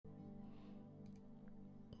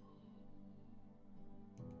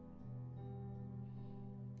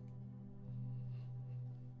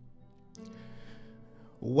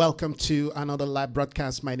Welcome to another live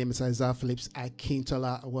broadcast. My name is Isaiah Phillips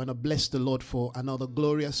Akintola. I want to bless the Lord for another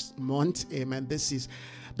glorious month. Amen. This is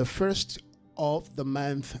the first of the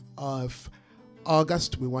month of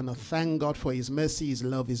August. We want to thank God for His mercy, His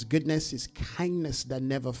love, His goodness, His kindness that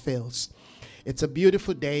never fails. It's a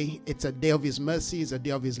beautiful day. It's a day of His mercy. It's a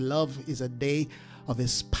day of His love. It's a day of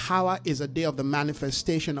His power. It's a day of the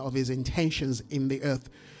manifestation of His intentions in the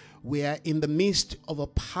earth. We are in the midst of a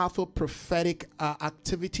powerful prophetic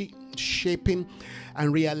activity, shaping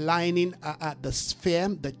and realigning the sphere.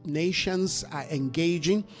 The nations are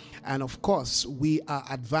engaging, and of course we are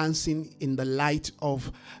advancing in the light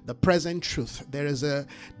of the present truth. There is a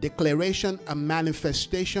declaration, a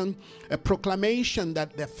manifestation, a proclamation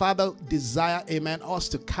that the Father desires, amen, us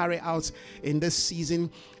to carry out in this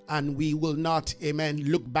season. And we will not, amen,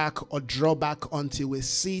 look back or draw back until we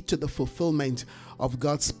see to the fulfillment of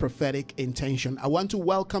God's prophetic intention. I want to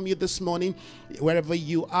welcome you this morning, wherever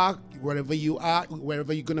you are, wherever you're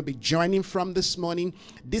going to be joining from this morning.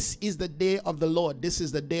 This is the day of the Lord. This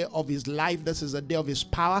is the day of His life. This is the day of His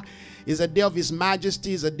power. It's a day of His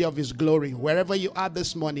majesty. It's a day of His glory. Wherever you are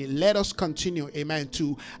this morning, let us continue, amen,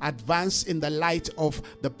 to advance in the light of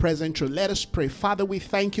the present truth. Let us pray. Father, we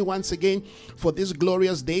thank you once again for this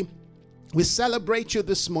glorious day. We celebrate you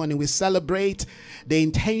this morning. We celebrate the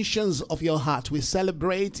intentions of your heart. We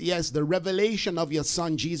celebrate, yes, the revelation of your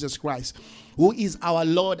Son, Jesus Christ, who is our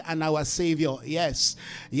Lord and our Savior. Yes,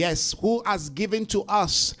 who has given to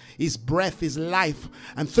us His breath, His life.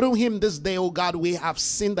 And through Him this day, oh God, we have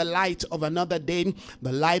seen the light of another day,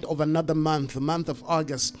 the light of another month, the month of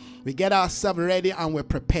August. We get ourselves ready and we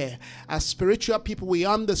prepare. As spiritual people, we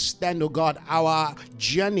understand, oh God, our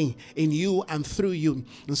journey in you and through you.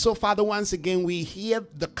 And so, Father, once again, we hear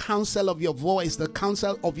the counsel of your voice, the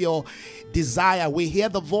counsel of your desire. We hear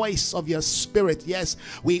the voice of your spirit. Yes,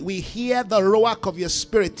 we hear the ruach of your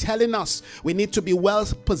spirit telling us we need to be well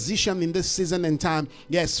positioned in this season and time.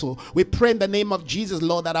 Yes, so we pray in the name of Jesus,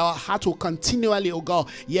 Lord, that our heart will continually, oh God,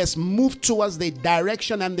 yes, move towards the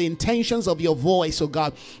direction and the intentions of your voice, oh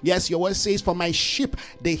God. Yes, your word says, for my sheep,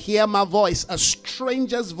 they hear my voice, a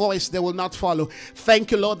stranger's voice they will not follow.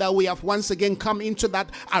 Thank you, Lord, that we have once again come into that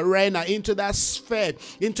arena, into that sphere,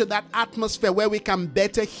 into that atmosphere where we can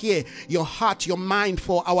better hear your heart, your mind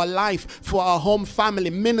for our life, for our home, family,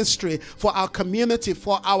 ministry, for our community,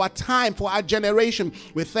 for our time, for our generation.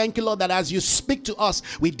 We thank you, Lord, that as you speak to us,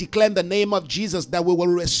 we declare in the name of Jesus that we will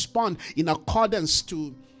respond in accordance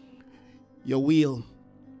to your will.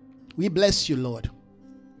 We bless you, Lord.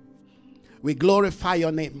 We glorify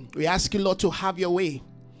your name. We ask you, Lord, to have your way.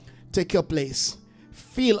 Take your place.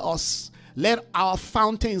 Fill us. Let our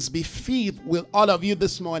fountains be filled with all of you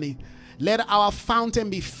this morning. Let our fountain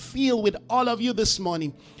be filled with all of you this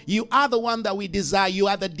morning. You are the one that we desire. You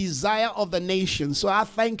are the desire of the nation. So I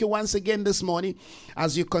thank you once again this morning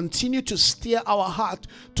as you continue to steer our heart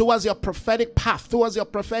towards your prophetic path, towards your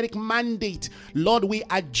prophetic mandate. Lord, we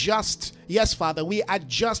adjust. Yes, Father, we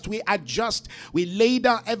adjust. We lay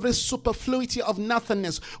down every superfluity of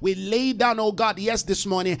nothingness. We lay down, oh God, yes, this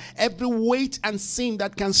morning, every weight and sin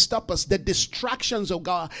that can stop us, the distractions, oh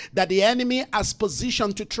God, that the enemy has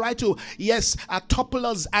positioned to try to, yes, topple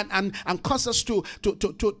us and cause us to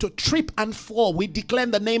trip and fall. We declare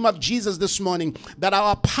in the name of Jesus this morning that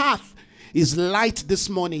our path is light this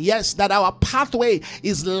morning. Yes, that our pathway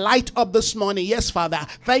is light up this morning. Yes, Father.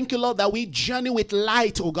 Thank you, Lord, that we journey with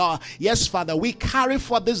light, oh God. Yes, Father. We carry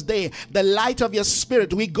for this day the light of your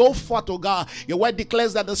spirit. We go forth, oh God. Your word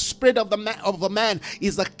declares that the spirit of the man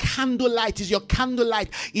is a candlelight, is your candlelight,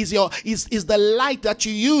 is the light that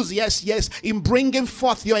you use, yes, in bringing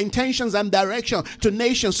forth your intentions and direction to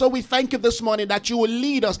nations. So we thank you this morning that you will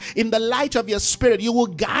lead us in the light of your spirit. You will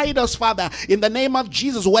guide us, Father, in the name of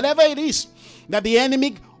Jesus, whatever it is that the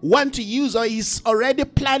enemy want to use or is already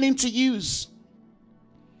planning to use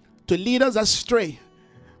to lead us astray.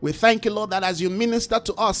 We thank you, Lord, that as you minister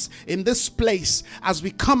to us in this place, as we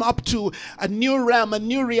come up to a new realm, a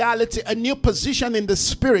new reality, a new position in the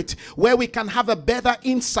spirit, where we can have a better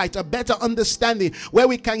insight, a better understanding, where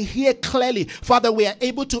we can hear clearly, Father, we are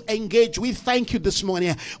able to engage. We thank you this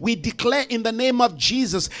morning. We declare in the name of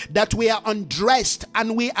Jesus that we are undressed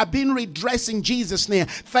and we are being redressed in Jesus' name.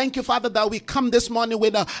 Thank you, Father, that we come this morning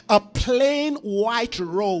with a plain white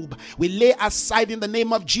robe. We lay aside in the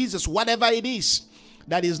name of Jesus whatever it is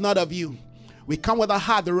that is not of you. We come with a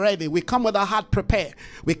heart ready. We come with a heart prepared.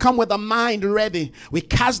 We come with a mind ready. We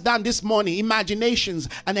cast down this morning imaginations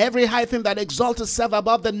and every high thing that exalts itself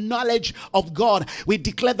above the knowledge of God. We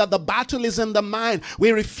declare that the battle is in the mind.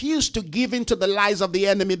 We refuse to give in to the lies of the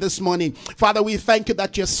enemy this morning. Father, we thank you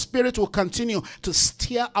that your spirit will continue to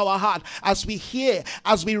steer our heart as we hear,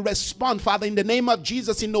 as we respond. Father, in the name of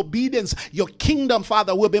Jesus, in obedience, your kingdom,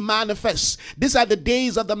 Father, will be manifest. These are the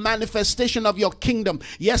days of the manifestation of your kingdom.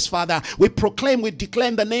 Yes, Father, we proclaim, we declare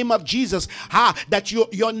in the name of Jesus that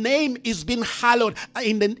your name is being hallowed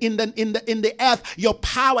in the earth. Your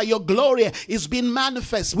power, your glory is being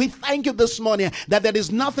manifest. We thank you this morning that there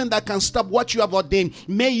is nothing that can stop what you have ordained.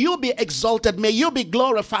 May you be exalted. May you be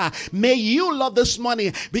glorified. May you, Lord, this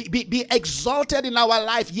morning be exalted in our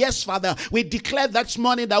life. Yes, Father, we declare this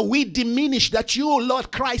morning that we diminish, that you,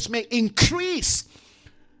 Lord Christ, may increase.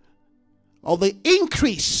 Of the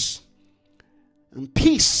increase and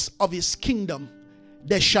peace of his kingdom,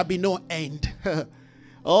 there shall be no end.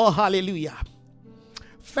 Oh, hallelujah.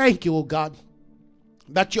 Thank you, oh God,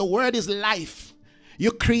 that your word is life.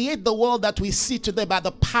 You create the world that we see today by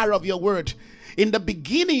the power of your word. In the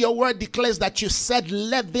beginning, your word declares that you said,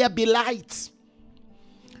 let there be light.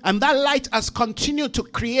 And that light has continued to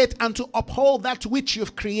create and to uphold that which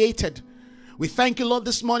you've created. We thank you, Lord,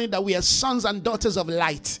 this morning that we are sons and daughters of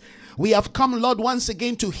light. We have come, Lord, once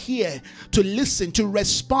again to hear, to listen, to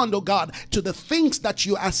respond, oh God, to the things that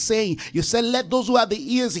you are saying. You said, let those who have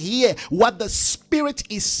the ears hear what the Spirit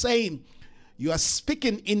is saying. You are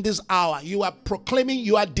speaking in this hour. You are proclaiming,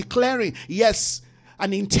 you are declaring, yes,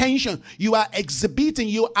 an intention. You are exhibiting,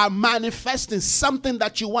 you are manifesting something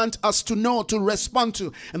that you want us to know, to respond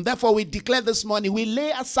to. And therefore we declare this morning, we lay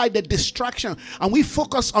aside the distraction and we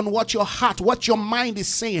focus on what your heart, what your mind is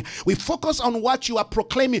saying. We focus on what you are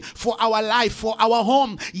proclaiming for our life, for our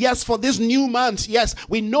home. Yes, for this new month. Yes,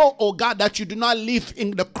 we know, oh God, that you do not live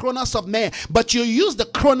in the chronos of man, but you use the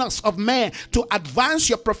chronos of man to advance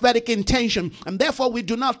your prophetic intention. And therefore we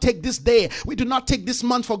do not take this day, we do not take this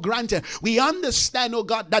month for granted. We understand, oh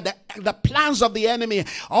God, that the plans of the enemy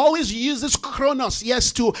always uses chronos,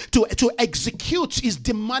 yes, to execute his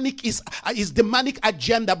demonic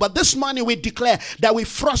agenda. But this morning we declare that we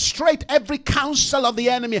frustrate every counsel of the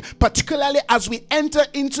enemy, particularly as we enter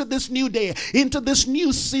into this new day, into this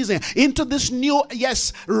new season, into this new,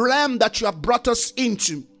 yes, realm that you have brought us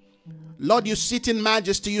into. Lord, you sit in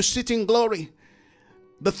majesty, you sit in glory.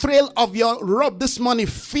 The thrill of your robe this morning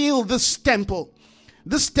fill this temple.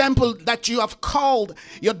 This temple that you have called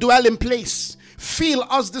your dwelling place. Fill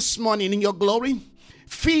us this morning in your glory.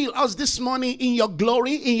 Fill us this morning in your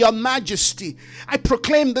glory, in your majesty. I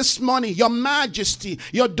proclaim this morning your majesty,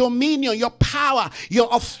 your dominion, your power, your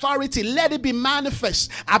authority. Let it be manifest.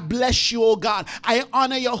 I bless you, oh God. I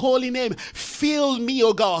honor your holy name. Fill me,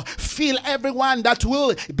 oh God. Fill everyone that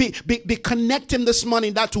will be connecting this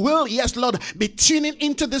morning, that will, yes, Lord, be tuning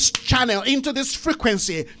into this channel, into this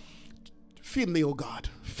frequency. Fill me, oh God.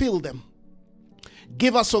 Fill them.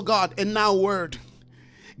 Give us, oh God, a now word.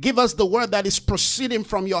 Give us the word that is proceeding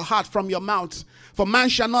from your heart, from your mouth. For man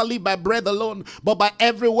shall not live by bread alone, but by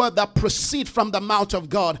every word that proceeds from the mouth of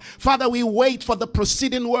God. Father, we wait for the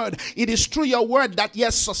proceeding word. It is through your word that,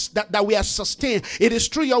 yes, that we are sustained. It is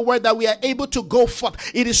through your word that we are able to go forth.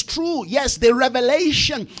 It is true, yes, the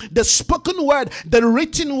revelation, the spoken word, the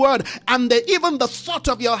written word, and even the thought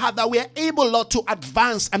of your heart that we are able, Lord, to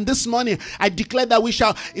advance. And this morning, I declare that we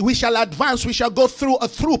shall advance. We shall go through a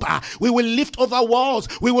troop. We will lift over walls.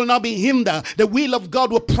 We will not be hindered. The will of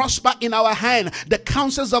God will prosper in our hand. The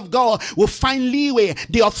counsels of God will find leeway.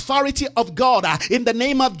 The authority of God, in the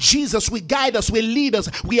name of Jesus, we guide us, we lead us.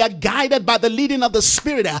 We are guided by the leading of the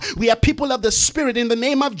Spirit. We are people of the Spirit in the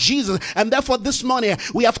name of Jesus. And therefore this morning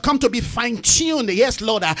we have come to be fine-tuned. Yes,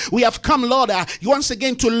 Lord, we have come, Lord, once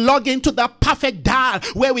again to log into that perfect dial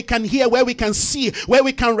where we can hear, where we can see, where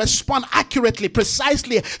we can respond accurately,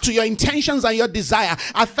 precisely to your intentions and your desire.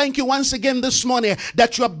 I thank you once again this morning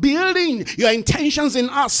that you are building your intentions in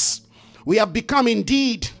us. We have become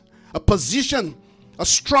indeed a position, a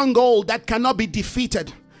stronghold that cannot be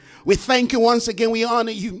defeated. We thank you once again. We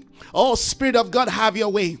honor you. Oh, Spirit of God, have your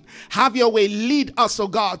way. Have your way. Lead us, oh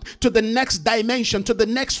God, to the next dimension, to the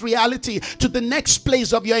next reality, to the next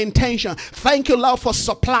place of your intention. Thank you, Lord, for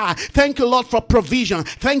supply. Thank you, Lord, for provision.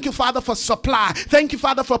 Thank you, Father, for supply. Thank you,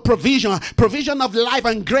 Father, for provision. Provision of life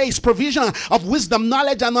and grace. Provision of wisdom,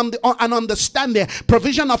 knowledge, and understanding.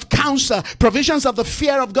 Provision of counsel. Provisions of the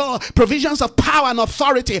fear of God. Provisions of power and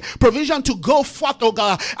authority. Provision to go forth, oh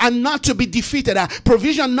God, and not to be defeated.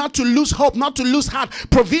 Provision not to lose hope, not to lose heart.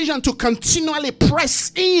 Provision to continually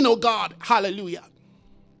press in, oh God. Hallelujah.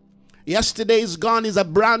 Yesterday is gone, is a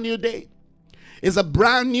brand new day. It's a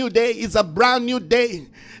brand new day. It's a brand new day.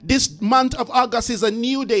 This month of August is a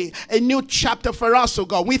new day, a new chapter for us, oh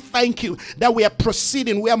God. We thank you that we are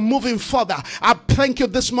proceeding. We are moving further. I thank you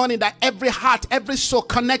this morning that every heart, every soul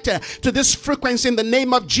connected to this frequency in the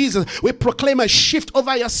name of Jesus, we proclaim a shift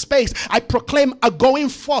over your space. I proclaim a going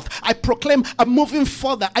forth. I proclaim a moving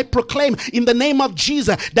further. I proclaim in the name of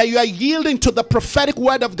Jesus that you are yielding to the prophetic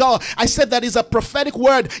word of God. I said that is a prophetic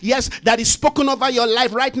word, yes, that is spoken over your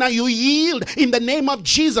life right now. You yield in the name of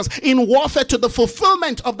Jesus in warfare to the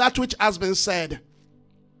fulfillment of that which has been said.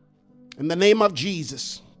 In the name of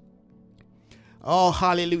Jesus. Oh,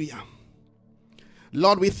 hallelujah.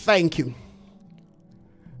 Lord, we thank you.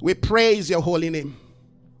 We praise your holy name.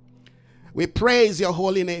 We praise your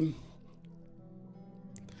holy name.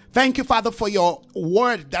 Thank you, Father, for your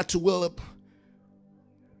word that will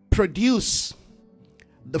produce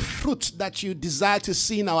the fruit that you desire to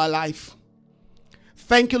see in our life.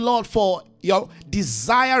 Thank you, Lord, for your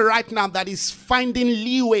desire right now that is finding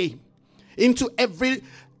leeway into every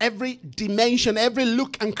dimension, every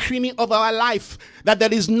look and cranny of our life, that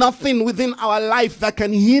there is nothing within our life that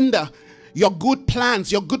can hinder your good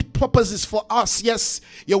plans, your good purposes for us. Yes,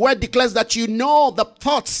 your word declares that you know the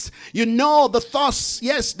thoughts,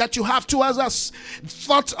 yes, that you have towards us,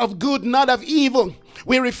 thoughts of good, not of evil.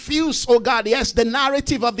 We refuse, oh God, yes, the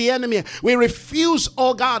narrative of the enemy. We refuse,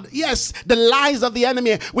 oh God, yes, the lies of the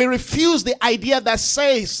enemy. We refuse the idea that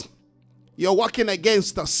says you're working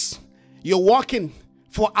against us. You're working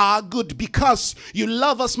for our good because you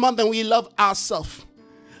love us more than we love ourselves.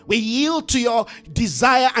 We yield to your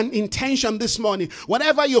desire and intention this morning.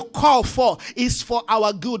 Whatever you call for is for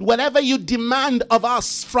our good. Whatever you demand of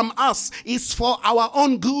us, from us, is for our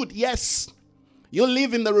own good. Yes. You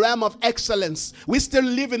live in the realm of excellence. We still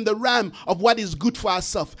live in the realm of what is good for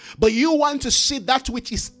ourselves. But you want to see that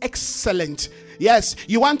which is excellent. Yes,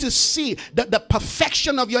 you want to see the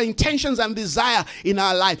perfection of your intentions and desire in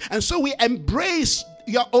our life. And so we embrace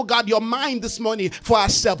your, oh God, your mind this morning for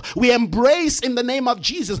ourselves. We embrace in the name of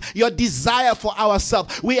Jesus your desire for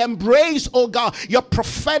ourselves. We embrace, oh God, your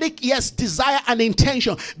prophetic, yes, desire and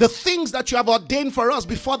intention. The things that you have ordained for us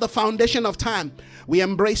before the foundation of time. We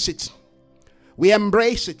embrace it. We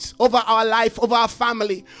embrace it over our life, over our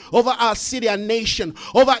family, over our city and nation,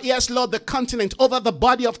 over, yes, Lord, the continent, over the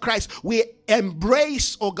body of Christ. We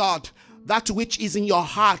embrace, oh God, that which is in your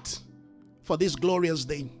heart for this glorious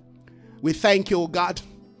day. We thank you, oh God.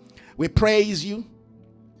 We praise you.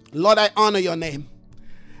 Lord, I honor your name.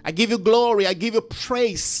 I give you glory. I give you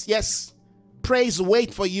praise. Yes, praise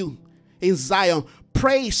wait for you in Zion.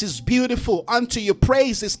 Praise is beautiful unto you.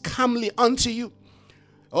 Praise is comely unto you.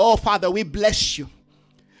 Oh, Father, we bless you.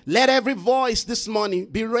 Let every voice this morning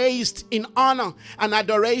be raised in honor and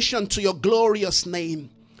adoration to your glorious name.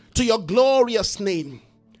 To your glorious name.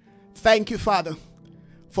 Thank you, Father,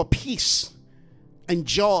 for peace and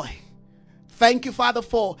joy. Thank you, Father,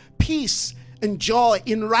 for peace and joy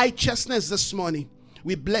in righteousness this morning.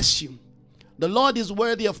 We bless you. The Lord is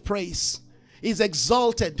worthy of praise. He is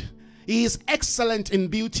exalted. He is excellent in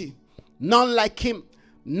beauty. None like him.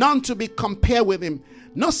 None to be compared with him.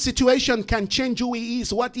 No situation can change who he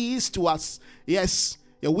is, what he is to us. Yes,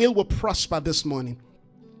 your will prosper this morning.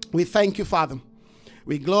 We thank you, Father.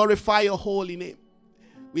 We glorify your holy name.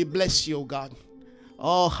 We bless you, God.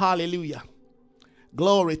 Oh, hallelujah.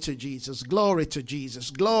 Glory to Jesus. Glory to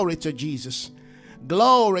Jesus. Glory to Jesus.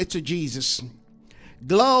 Glory to Jesus.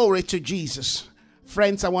 Glory to Jesus.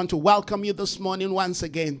 Friends, I want to welcome you this morning once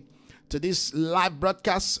again to this live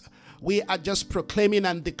broadcast. We are just proclaiming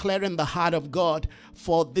and declaring the heart of God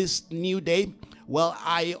for this new day. Well,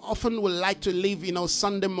 I often would like to leave,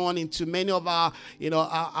 Sunday morning to many of our,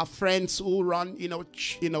 our friends who run,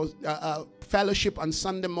 fellowship on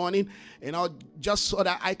Sunday morning, just so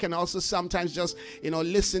that I can also sometimes just,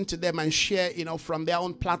 listen to them and share, from their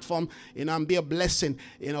own platform, and be a blessing,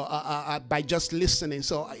 by just listening.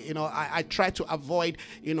 So, I try to avoid,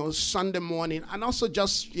 Sunday morning, and also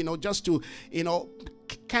just, just to,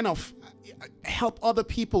 kind of help other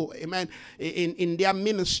people, amen, in their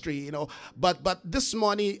ministry, but this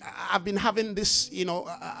morning I've been having this,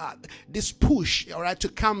 this push, all right, to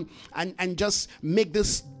come and just make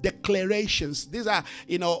these declarations. These are,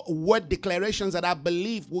 word declarations that I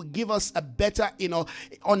believe will give us a better,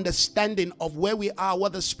 understanding of where we are,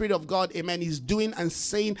 what the Spirit of God, amen, is doing and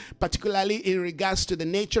saying, particularly in regards to the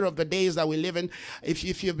nature of the days that we live in.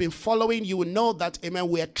 If you've been following, you will know that, amen,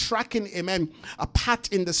 we are tracking, amen, a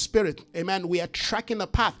path in the Spirit. amen, we are tracking the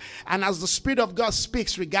path. And as the Spirit of God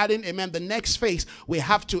speaks regarding, amen, the next phase, we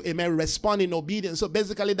have to, amen, respond in obedience. So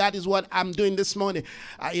basically, that is what I'm doing this morning.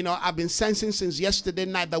 I've been sensing since yesterday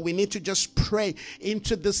night that we need to just pray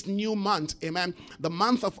into this new month, amen. The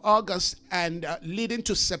month of August and leading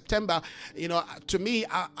to September, to me,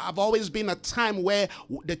 I've always been a time where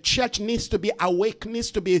the church needs to be awake,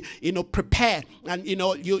 needs to be, prepared. And,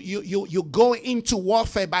 you go into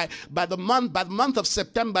warfare by the month of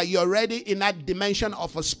September. You're already in that dimension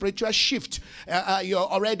of a spiritual shift. You're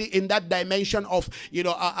already in that dimension of,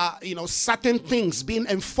 certain things being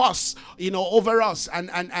enforced, over us and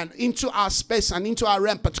into our space and into our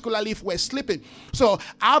realm, particularly if we're sleeping. So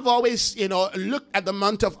I've always, looked at the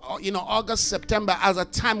month of, August, September as a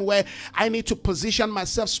time where I need to position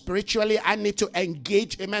myself spiritually. I need to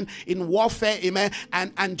engage, amen, in warfare, amen,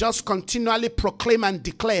 and just continually proclaim and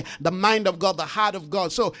declare the mind of God, the heart of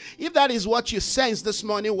God. So if that is what you sense this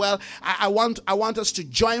morning, well, I want us to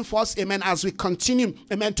join force, amen, as we continue,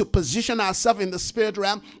 amen, to position ourselves in the spirit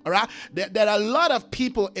realm. All right, there are a lot of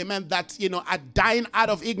people, amen, that are dying out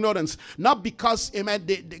of ignorance, not because, amen,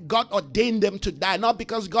 God ordained them to die, not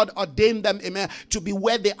because God ordained them, amen, to be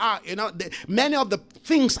where they are. Many of the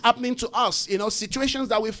things happening to us, situations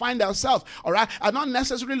that we find ourselves, all right, are not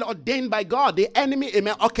necessarily ordained by God. The enemy,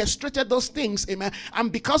 amen, orchestrated those things, amen,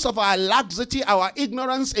 and because of our laxity, our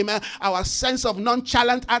ignorance, amen, our sense of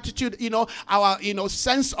nonchalant attitude, our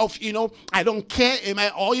sense of I don't care,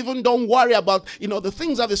 amen, or even don't worry about the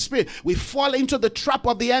things of the spirit, we fall into the trap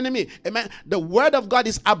of the enemy, amen. The word of God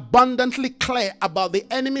is abundantly clear about the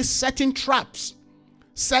enemy setting traps.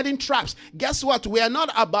 Guess what? We are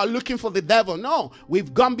not about looking for the devil. No,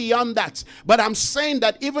 we've gone beyond that. But I'm saying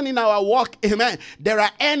that even in our walk, amen, there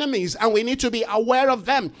are enemies and we need to be aware of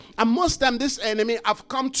them. And most of them, this enemy have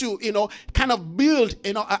come to, kind of build,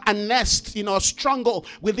 a nest, a stronghold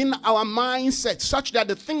within our mindset, such that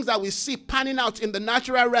the things that we see panning out in the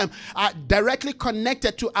natural realm are directly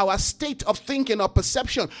connected to our state of thinking or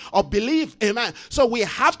perception or belief, amen. So we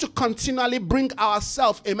have to continually bring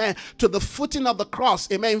ourselves, amen, to the footing of the cross.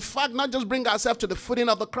 Amen. In fact, not just bring ourselves to the footing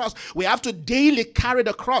of the cross. We have to daily carry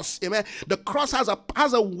the cross. Amen. The cross has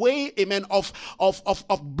a way, amen, of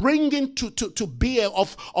bringing to bear,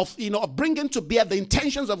 of bringing to bear the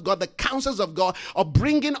intentions of God, the counsels of God, of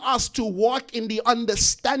bringing us to walk in the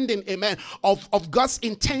understanding, amen, of God's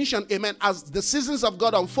intention, amen, as the seasons of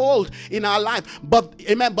God unfold in our life. But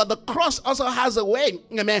amen, but the cross also has a way,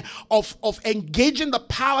 amen, of engaging the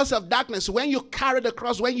powers of darkness. When you carry the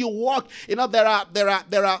cross, when you walk,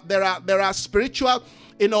 there are spiritual,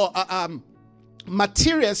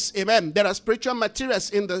 materials, amen. There are spiritual materials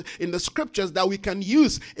in the scriptures that we can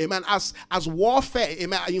use, amen, as warfare,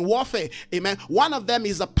 amen. In warfare, amen, one of them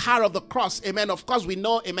is the power of the cross, amen. Of course we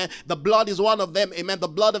know, amen, the blood is one of them, amen. The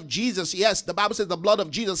blood of Jesus, yes, the Bible says the blood of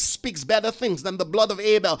Jesus speaks better things than the blood of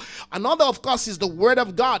Abel. Another, of course, is the word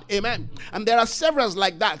of God, amen. And there are several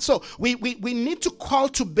like that. So we need to call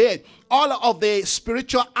to bear all of the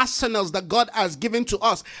spiritual arsenals that God has given to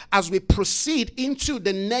us as we proceed into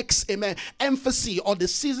the next, amen, emphasis or the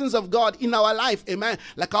seasons of God in our life, amen.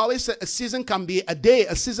 Like I always say, a season can be a day,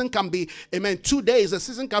 a season can be, amen, 2 days, a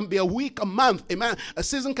season can be a week, a month, amen. A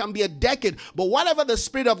season can be a decade. But whatever the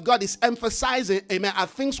Spirit of God is emphasizing, amen, are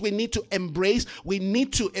things we need to embrace, we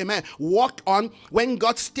need to, amen, walk on. When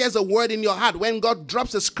God stirs a word in your heart, when God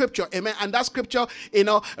drops a scripture, amen, and that scripture,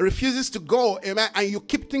 refuses to go, amen, and you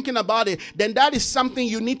keep thinking about it, then that is something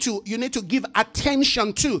you need to give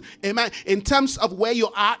attention to, amen, in terms of where you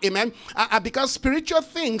are, amen, because spiritual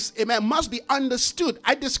things, amen, must be understood.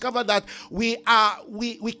 I discovered that we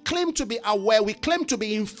claim to be aware, we claim to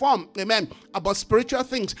be informed, amen, about spiritual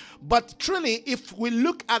things, but truly, if we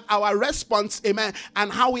look at our response, amen,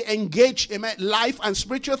 and how we engage, amen, life and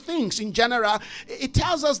spiritual things in general, it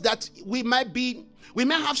tells us that we may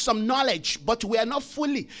have some knowledge, but we are not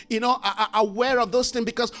fully, aware of those things,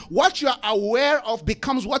 because what you are aware of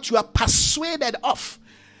becomes what you are persuaded of.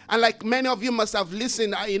 And like many of you must have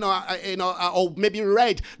listened, or maybe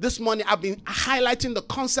read this morning, I've been highlighting the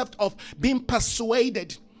concept of being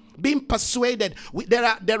persuaded. Being persuaded.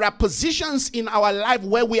 There are positions in our life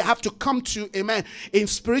where we have to come to, amen, in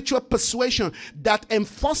spiritual persuasion that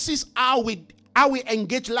enforces how how we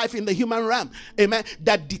engage life in the human realm, amen,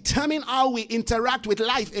 that determine how we interact with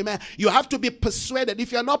life, amen. You have to be persuaded.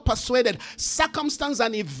 If you're not persuaded, circumstance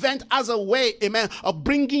and event has a way, amen, of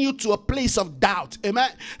bringing you to a place of doubt, amen.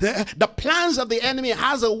 The plans of the enemy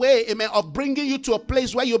has a way, amen, of bringing you to a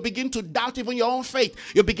place where you begin to doubt even your own faith.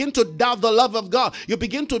 You begin to doubt the love of God. You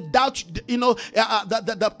begin to doubt,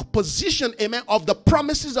 the position, amen, of the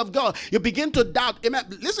promises of God. You begin to doubt, amen.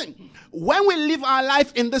 Listen, when we live our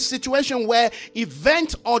life in this situation where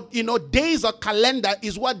event or days or calendar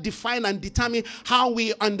is what define and determine how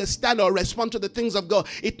we understand or respond to the things of God,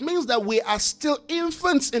 it means that we are still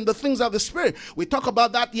infants in the things of the Spirit. We talked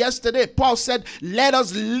about that yesterday. Paul said, let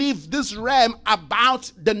us leave this realm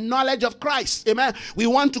about the knowledge of Christ, amen. We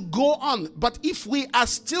want to go on, but if we are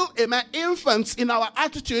still, amen, infants in our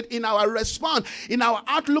attitude, in our response, in our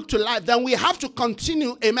outlook to life, then we have to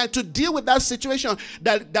continue, amen, to deal with that situation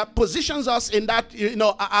that positions us in that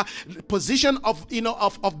position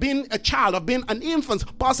of being a child, of being an infant.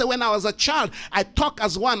 Paul said, when I was a child, I talk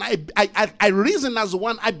as one, I reason as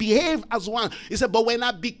one, I behave as one. He said, but when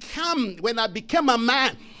I became a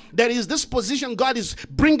man, there is this position God is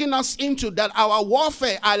bringing us into, that our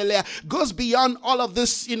warfare, hallelujah, goes beyond all of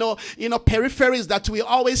this, peripheries that we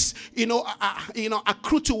always,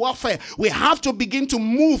 accrue to warfare. We have to begin to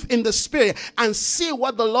move in the Spirit and see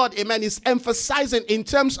what the Lord, amen, is emphasizing in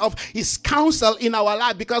terms of his counsel in our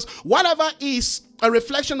life. Because whatever is a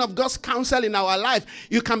reflection of God's counsel in our life,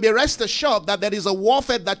 you can be rest assured that there is a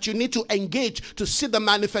warfare that you need to engage to see the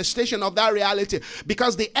manifestation of that reality.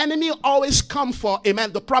 Because the enemy always come for,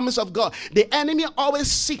 amen, the promise of God. The enemy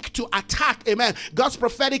always seek to attack, amen, God's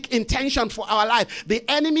prophetic intention for our life. The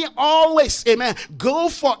enemy always, amen, go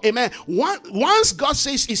for, amen, once God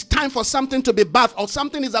says it's time for something to be birthed or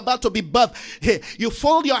something is about to be birthed, hey, you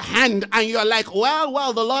fold your hand and you're like,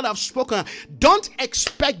 well, the Lord have spoken. Don't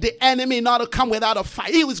expect the enemy not to come without a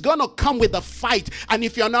fight. He is going to come with a fight. And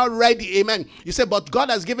if you're not ready, amen, you say, but God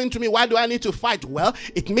has given to me, why do I need to fight? Well,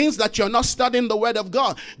 it means that you're not studying the word of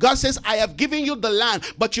God. God says, I have given you the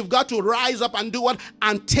land, but you've got to rise up and do what?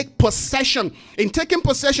 And take possession. In taking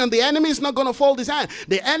possession, the enemy is not going to fold his hand.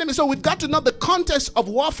 The enemy, so we've got to know the context of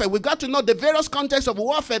warfare. We've got to know the various contexts of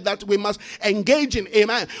warfare that we must engage in,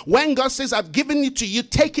 amen. When God says, I've given it to you,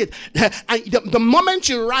 take it. And the moment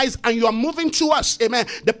you rise and you are moving to us, amen,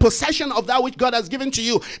 the possession of that which God has given to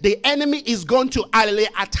you, the enemy is going to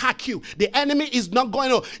attack you. The enemy is not going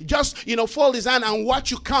to just fold his hand and watch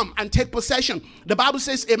you come and take possession. The Bible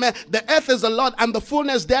says, amen, the earth is the Lord and the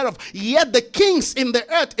fullness thereof, yet the kings in the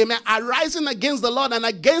earth, amen, are rising against the Lord and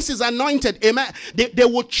against his anointed, amen. They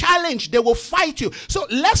will challenge, they will fight you. So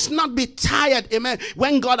let's not be tired, amen,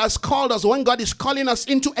 when God has called us, when God is calling us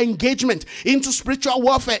into engagement, into spiritual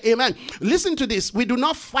warfare, amen. Listen to this. We do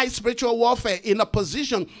not fight spiritual warfare in a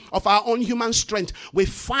position of our own human strength. We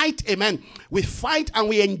fight, amen. We fight and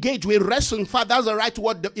we engage. We wrestle. In fact, that's the right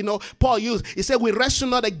word, Paul used. He said, we wrestle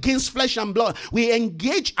not against flesh and blood. We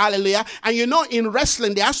engage, hallelujah. And in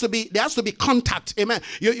wrestling, there has to be contact, amen.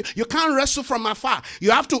 You can't wrestle from afar.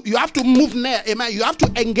 You have to move near, amen. You have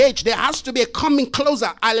to engage. There has to be a coming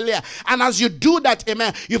closer, hallelujah. And as you do that,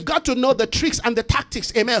 amen, you've got to know the tricks and the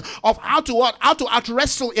tactics, amen, of how to out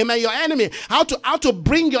wrestle, amen, your enemy, how to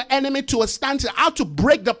bring your enemy to a standstill, how to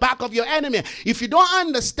break the back of your enemy. If you don't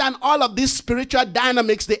understand all of these spiritual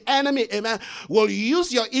dynamics, the enemy, amen, will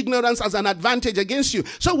use your ignorance as an advantage against you.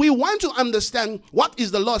 So we want to understand what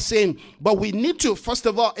is the Lord saying, but we need to, first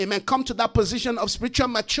of all, amen, come to that position of spiritual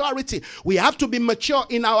maturity. We have to be mature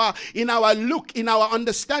in our look, in our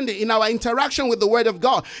understanding, in our interaction with the word of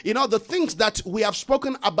God. The things that we have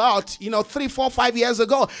spoken about, 3, 4, 5 years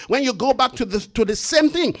ago, when you go back to the same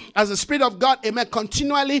thing as the Spirit of God, amen,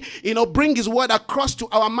 continually, bring his word across to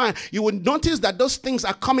our mind, you will notice that those things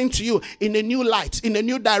are coming to you in a new light, in a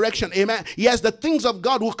new direction, amen. Yes, the things of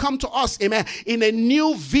God will come to us, amen, in a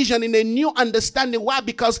new vision, in a new understanding. Why?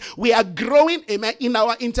 Because we are growing, amen, in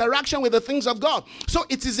our interaction with the things of God. So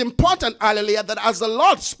it is important, hallelujah, that as the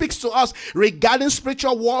Lord speaks to us regarding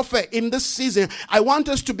spiritual warfare in this season, I want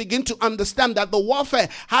us to begin to understand that the warfare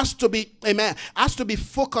has to be, amen, has to be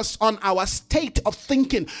focused on our state of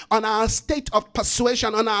thinking, on our state of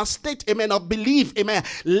persuasion, on our state, amen, of belief, amen.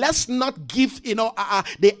 Let's not give,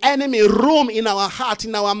 the enemy room in our heart,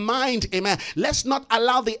 in our mind, amen. Let's not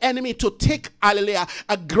allow the enemy to take, hallelujah,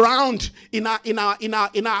 a ground in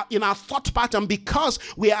our thought pattern, because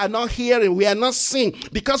we are not hearing, we are not seeing,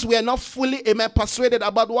 because we are not fully, amen, persuaded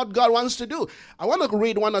about what God wants to do. I want to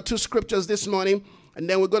read 1 or 2 scriptures this morning, and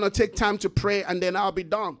then we're going to take time to pray, and then I'll be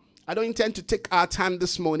done. I don't intend to take our time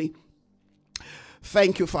this morning.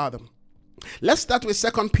 Thank you, Father. Let's start with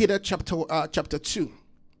 2 Peter chapter 2.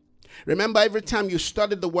 Remember, every time you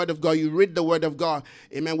study the word of God, you read the word of God,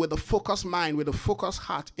 amen, with a focused mind, with a focused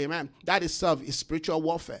heart, amen. That itself is spiritual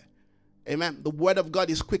warfare. Amen. The word of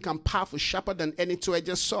God is quick and powerful, sharper than any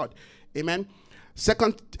two-edged sword. Amen.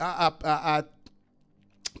 Second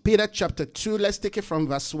Peter chapter 2, let's take it from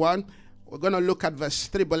verse 1. We're going to look at verse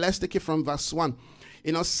 3, but let's take it from verse 1.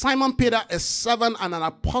 You know, Simon Peter, a servant and an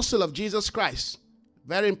apostle of Jesus Christ.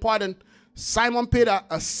 Very important. Simon Peter,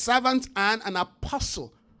 a servant and an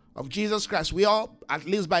apostle of Jesus Christ. We all, at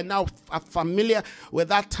least by now, are familiar with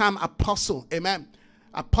that term apostle. Amen.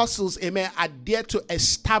 Apostles, amen, are there to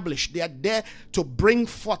establish. They are there to bring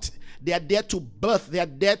forth. They are there to birth. They are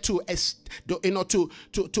there to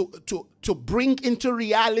bring into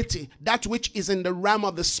reality that which is in the realm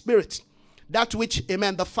of the spirit. That which,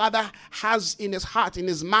 amen, the Father has in his heart, in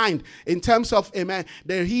his mind, in terms of, amen,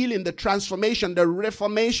 the healing, the transformation, the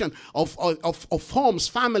reformation of homes,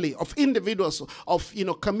 family, of individuals, of,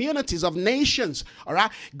 communities, of nations, all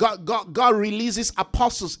right? God releases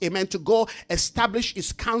apostles, amen, to go establish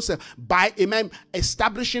his counsel by, amen,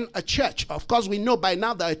 establishing a church. Of course, we know by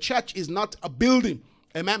now that a church is not a building.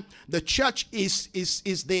 Amen. The church is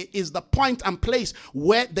the point and place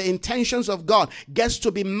where the intentions of God gets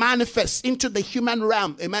to be manifest into the human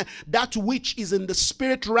realm. Amen. That which is in the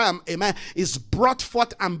spirit realm, amen, is brought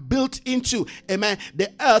forth and built into, amen,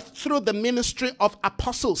 the earth through the ministry of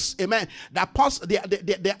apostles. Amen. The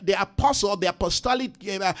apostle, the apostolic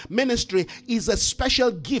ministry is a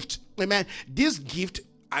special gift. Amen. This gift,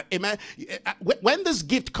 amen, when this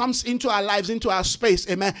gift comes into our lives, into our space,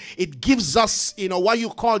 amen, it gives us, what you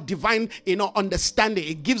call divine, understanding.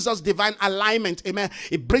 It gives us divine alignment, amen.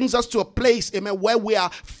 It brings us to a place, amen, where we are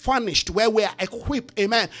furnished, where we are equipped,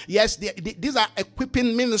 amen. Yes, these are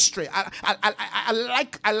equipping ministry. I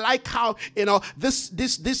like how,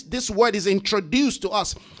 this word is introduced to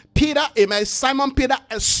us. Peter, amen, Simon Peter,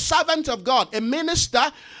 a servant of God, a minister,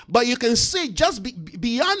 but you can see just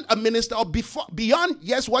beyond a minister, or beyond,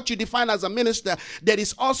 yes, what you define as a minister, there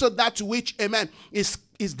is also that which, amen, is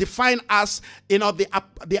defined as,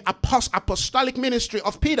 the apostolic ministry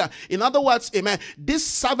of Peter. In other words, amen, this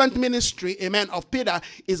servant ministry, amen, of Peter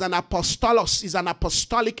is an apostolos, is an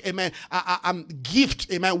apostolic, amen,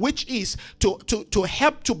 gift, amen, which is to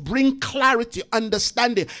help to bring clarity,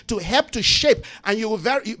 understanding, to help to shape. And you will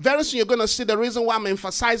very soon you're going to see the reason why I'm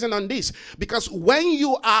emphasizing on this, because when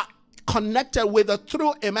you are connected with a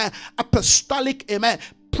true, amen, apostolic, amen,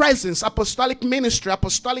 presence, apostolic ministry,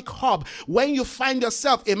 apostolic hub, when you find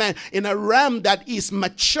yourself, amen, in a realm that is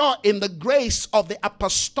mature in the grace of the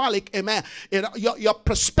apostolic, amen, your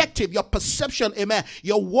perspective, your perception, amen,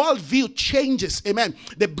 your worldview changes, amen.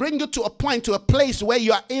 They bring you to a point, to a place where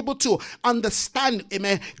you are able to understand,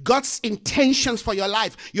 amen, God's intentions for your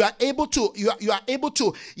life. You are able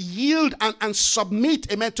to yield and submit,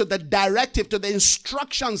 amen, to the directive, to the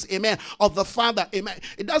instructions, amen, of the Father, amen.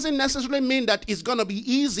 It doesn't necessarily mean that it's going to be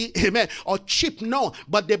easy, amen, or cheap, no,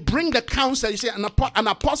 but they bring the counsel. You see, an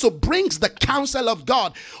apostle brings the counsel of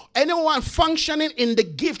God. Anyone functioning in the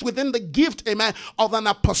gift, within the gift, amen, of an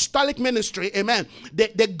apostolic ministry, amen,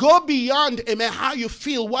 they go beyond, amen, how you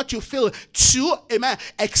feel, what you feel, to, amen,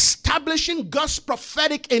 establishing God's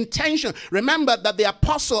prophetic intention. Remember that the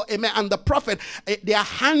apostle, amen, and the prophet, they are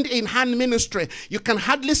hand-in-hand ministry. You can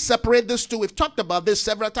hardly separate these two. We've talked about this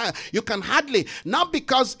several times. You can hardly, not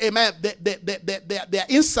because, amen, they are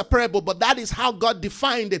inseparable, but that is how God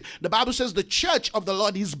defined it. The Bible says the church of the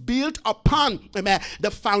Lord is built upon, amen,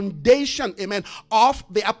 the foundation, amen, of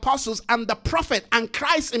the apostles and the prophet and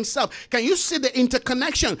Christ himself. Can you see the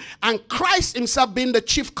interconnection? And Christ himself being the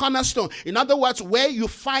chief cornerstone. In other words, where you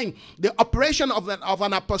find the operation of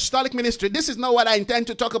an apostolic ministry. This is not what I intend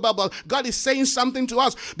to talk about, but God is saying something to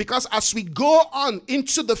us, because as we go on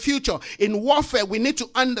into the future in warfare, we need to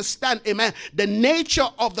understand, amen, the nature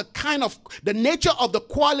of the quality,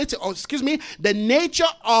 or the nature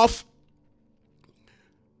of,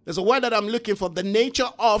 there's a word that I'm looking for, the nature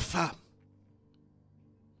of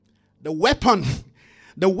the weapon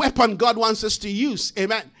God wants us to use,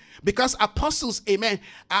 amen. Because apostles, amen,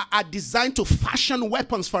 are designed to fashion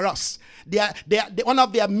weapons for us. One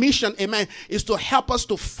of their mission, amen, is to help us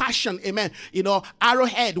to fashion, amen,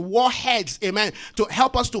 arrowhead, warheads, amen, to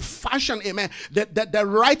help us to fashion, amen, the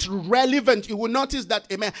right relevant. You will notice that,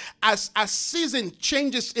 amen, as season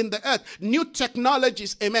changes in the earth, new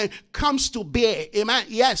technologies, amen, comes to bear, amen.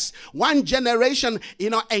 Yes, one generation,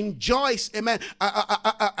 enjoys, amen,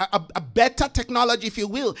 a better technology, if you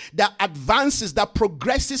will, that advances, that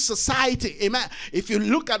progresses society, amen. If you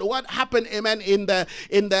look at what happened, amen, in the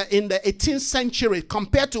 18th century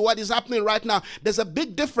compared to what is happening right now, there's a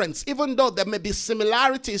big difference. Even though there may be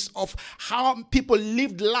similarities of how people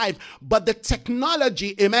lived life, but the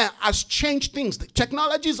technology, amen, has changed things. The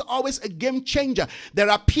technology is always a game changer. There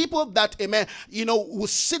are people that, amen, who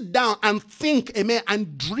sit down and think, amen,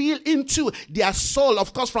 and drill into their soul,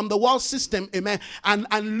 of course, from the world system, amen,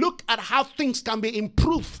 and look at how things can be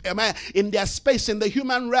improved, amen, in their space, in the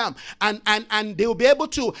human realm, and they will be able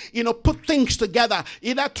to, put things together,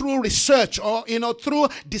 either through research or, through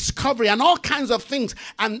discovery and all kinds of things,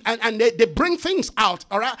 and they bring things out,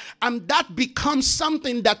 all right, and that becomes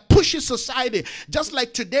something that pushes society. Just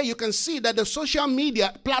like today, you can see that the social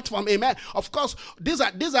media platform, amen, of course, these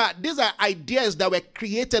are ideas that were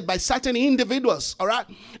created by certain individuals, all right,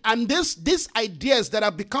 and these ideas that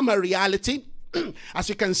have become a reality, as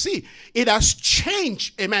you can see, it has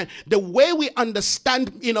changed, amen, the way we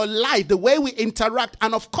understand, life, the way we interact,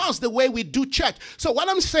 and of course, the way we do church. So what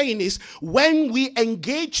I'm saying is, when we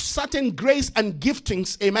engage certain grace and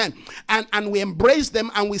giftings, amen, and we embrace them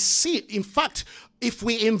and we see, in fact, if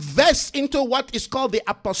we invest into what is called the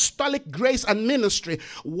apostolic grace and ministry,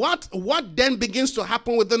 what then begins to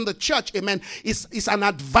happen within the church, amen, is an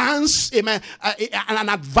advance, amen, an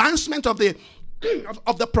advancement of the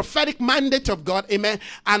prophetic mandate of God, amen,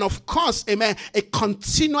 and of course, amen, a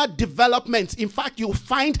continual development. In fact, you'll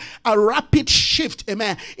find a rapid shift,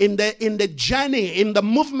 amen, in the journey, in the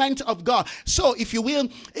movement of God. So, if you will,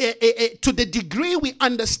 to the degree we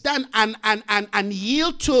understand and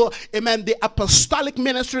yield to, amen, the apostolic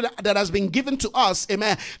ministry that has been given to us,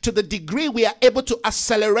 amen, to the degree we are able to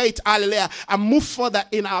accelerate, hallelujah, and move further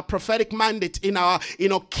in our prophetic mandate, in our,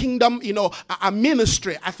 kingdom, our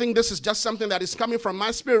ministry. I think this is just something that is coming from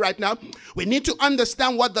my spirit right now. We need to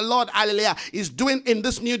understand what the Lord, hallelujah, is doing in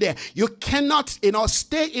this new day. You cannot,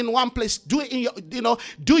 stay in one place, do it in your,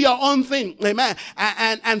 do your own thing, amen,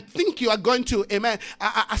 and think you are going to, amen,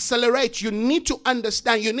 accelerate. You need to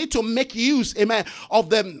understand. You need to make use, amen, of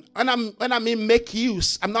them. When I mean make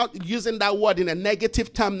use, I'm not using that word in a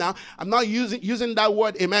negative term now. I'm not using that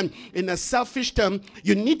word, amen, in a selfish term.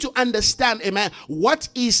 You need to understand, amen, what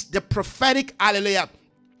is the prophetic, hallelujah,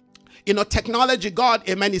 technology God,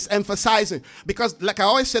 amen, is emphasizing. Because like I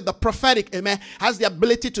always said, the prophetic, amen, has the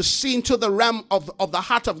ability to see into the realm of the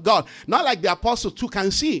heart of God. Not like the apostles who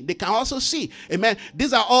can see. They can also see, amen.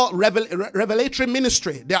 These are all revelatory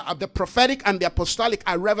ministry. They are the prophetic and the apostolic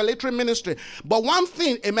are revelatory ministry. But one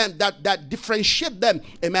thing, amen, that differentiate them,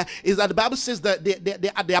 amen, is that the Bible says that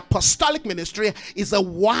the apostolic ministry is a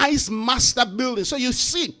wise master building. So you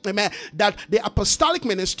see, amen, that the apostolic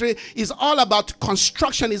ministry is all about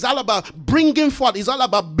construction, is all about bringing forth, is all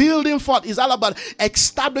about building forth, is all about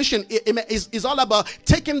establishing, is all about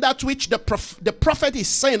taking that which the prophet is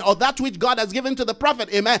saying, or that which God has given to the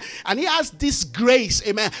prophet, amen, and he has this grace,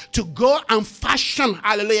 amen, to go and fashion,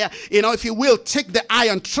 hallelujah, if you will, take the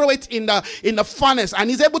iron, throw it in the furnace, and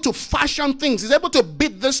he's able to fashion things. He's able to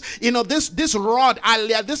beat this, this rod,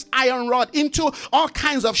 hallelujah, this iron rod into all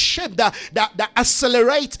kinds of shape that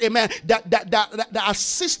accelerate, amen, that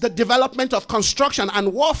assist the development of construction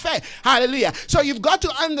and warfare. Hallelujah. So you've got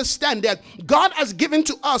to understand that God has given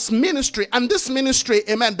to us ministry, and this ministry,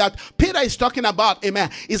 amen, that Peter is talking about,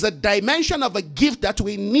 amen, is a dimension of a gift that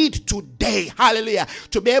we need today, hallelujah,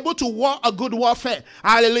 to be able to war a good warfare,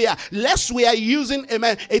 hallelujah, lest we are using,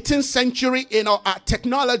 amen, 18th century,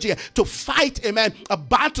 technology to fight, amen, a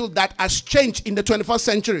battle that has changed in the 21st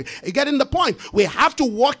century. You getting the point? We have to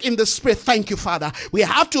walk in the spirit. Thank you, Father. We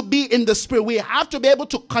have to be in the spirit. We have to be able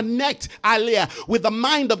to connect, hallelujah, with the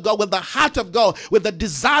mind of God, with the heart of God, with the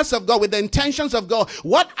desires of God, with the intentions of God.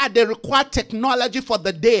 What are the required technology for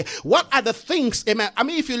the day? What are the things, amen? I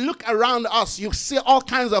mean, if you look around us, you see all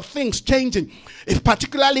kinds of things changing.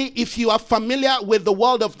 Particularly if you are familiar with the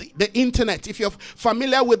world of the internet, if you're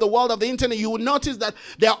familiar with the world of the internet, you will notice that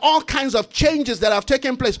there are all kinds of changes that have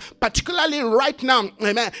taken place, particularly right now,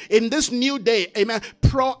 amen, in this new day, amen,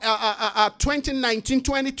 2019,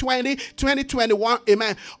 2020, 2021,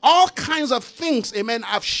 amen, all kinds of things, amen,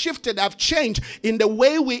 have shifted, have changed in the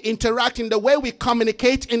way we interact, in the way we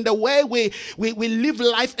communicate, in the way we live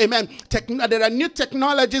life, amen. There are new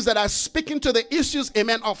technologies that are speaking to the issues,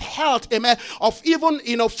 amen, of health, amen, of even,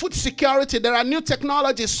 food security. There are new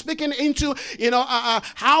technologies speaking into,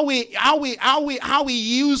 how we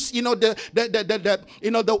use,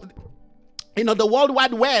 the World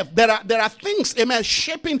Wide Web, there are things, amen,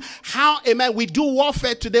 shaping how, amen, we do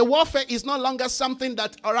warfare today. Warfare is no longer something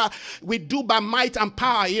that we do by might and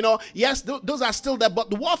power, Yes, those are still there, but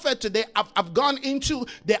the warfare today have gone into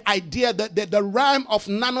the idea that the realm of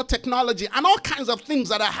nanotechnology and all kinds of things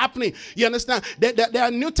that are happening. You understand? There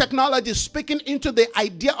are new technologies speaking into the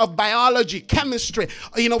idea of biology, chemistry,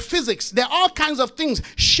 physics. There are all kinds of things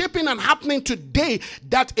shaping and happening today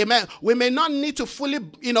that, amen, we may not need to fully,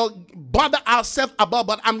 bother ourselves about,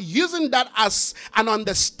 but I'm using that as an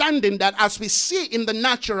understanding that as we see in the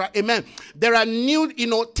natural, amen, there are new,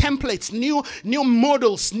 templates, new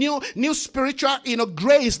models, new spiritual,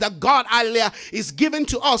 grace that God, hallelujah, is giving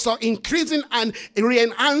to us, or increasing and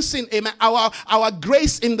re-enhancing, amen, our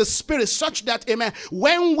grace in the spirit, such that, amen,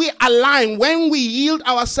 when we align, when we yield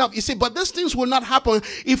ourselves, you see, but these things will not happen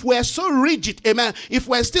if we're so rigid, amen, if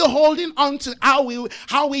we're still holding on to how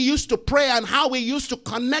we used to pray and how we used to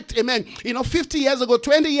connect, amen, 50 years ago,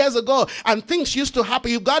 20 years ago, and things used to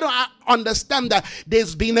happen. You've got to understand that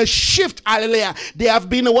there's been a shift, hallelujah. There have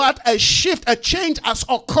been a shift, a change has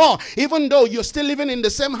occurred. Even though you're still living in the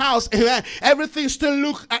same house, amen, everything still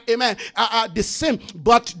looks, amen, the same.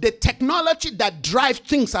 But the technology that drives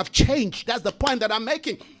things have changed. That's the point that I'm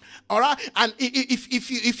making. All right, and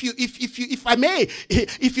if I may,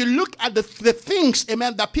 if you look at the things,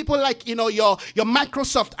 amen, that people like your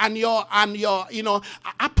Microsoft and your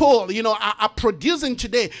Apple, are producing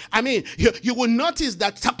today, I mean, you will notice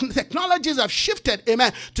that technologies have shifted,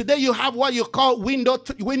 amen. Today you have what you call Windows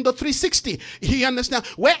 360. You understand,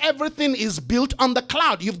 where everything is built on the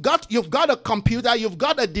cloud. You've got a computer, you've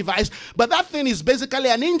got a device, but that thing is basically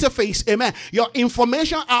an interface, amen. Your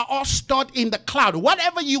information are all stored in the cloud.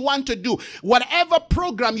 Whatever you want to do, whatever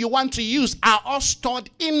program you want to use, are all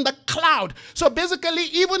stored in the cloud. So basically,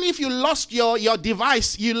 even if you lost your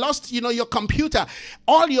device, you lost your computer,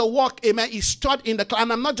 all your work, amen, is stored in the cloud.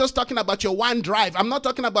 And I'm not just talking about your OneDrive. I'm not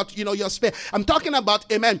talking about your spare. I'm talking about,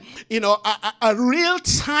 amen, a real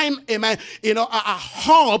time, amen, a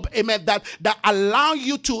hub, amen, that allow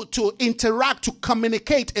you to interact, to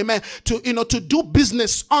communicate, amen, to do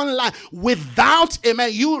business online without,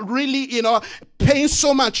 amen, you really paying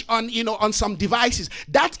so much on some devices.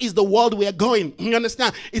 That is the world we are going. You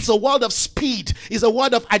understand? It's a world of speed. It's a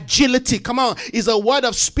world of agility. Come on. It's a word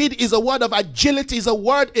of speed. It's a word of agility. It's a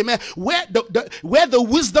word, amen, where the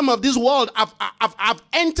wisdom of this world have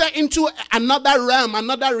entered into another realm,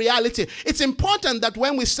 another reality. It's important that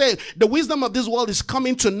when we say the wisdom of this world is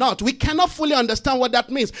coming to naught, we cannot fully understand what that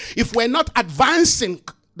means if we're not advancing.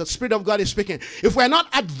 The Spirit of God is speaking. If we're not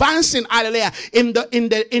advancing, hallelujah, in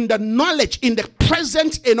the knowledge, in the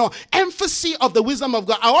present, emphasis of the wisdom of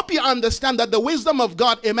God. I hope you understand that the wisdom of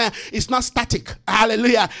God, amen, is not static.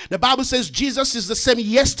 Hallelujah. The Bible says Jesus is the same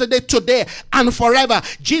yesterday, today, and forever.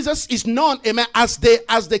 Jesus is known, amen, as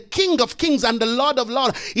the King of Kings and the Lord of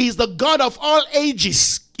Lords. He is the God of all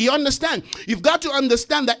ages. You understand? You've got to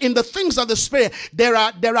understand that in the things of the Spirit, there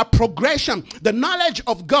are progression. The knowledge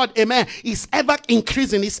of God, amen, is ever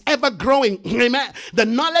increasing, is ever growing, amen. The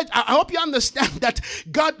knowledge, I hope you understand that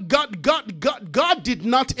God did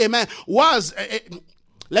not, amen,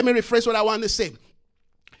 let me rephrase what I want to say.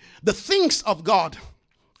 The things of God,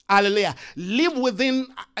 hallelujah, live within,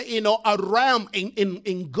 a realm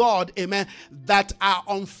in God, amen, that are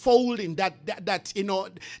unfolding, that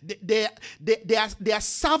they are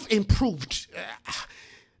self-improved.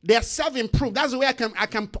 They are self-improved. That's the way I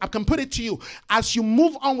can put it to you. As you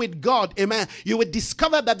move on with God, amen, you will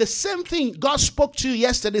discover that the same thing God spoke to you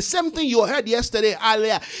yesterday, the same thing you heard yesterday,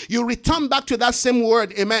 earlier, you return back to that same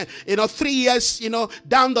word, amen. 3 years,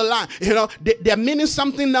 down the line, they're meaning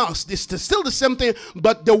something else. It's still the same thing,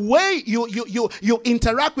 but the way you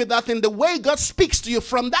interact with that thing, the way God speaks to you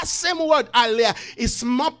from that same word earlier is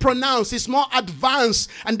more pronounced, it's more advanced.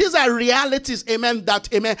 And these are realities, amen,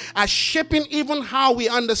 that, amen, are shaping even how we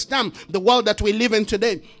understand the world that we live in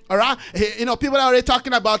today. All right, people are already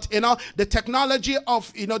talking about the technology of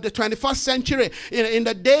the 21st century. In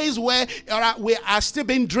the days where we are still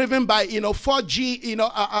being driven by 4G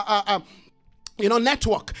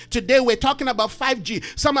network. Today we're talking about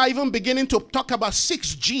 5G. Some are even beginning to talk about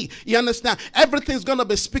 6G. You understand? Everything's going to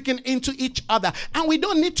be speaking into each other. And we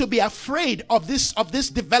don't need to be afraid of this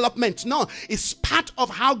development. No, it's part of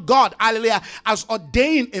how God, hallelujah, has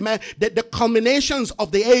ordained, amen, the culminations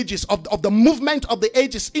of the ages, of the movement of the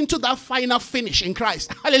ages into that final finish in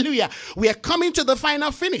Christ. Hallelujah. We are coming to the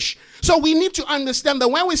final finish. So we need to understand that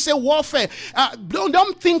when we say warfare,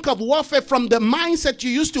 don't think of warfare from the mindset you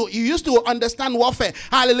used to understand understand warfare.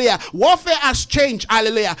 Hallelujah. Warfare has changed.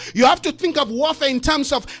 Hallelujah. You have to think of warfare in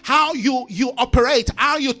terms of how you operate,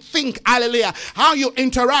 how you think. Hallelujah. How you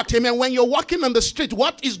interact. Amen. When you're walking on the street,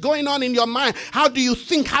 what is going on in your mind? How do you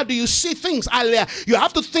think? How do you see things? Hallelujah. You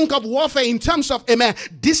have to think of warfare in terms of, amen,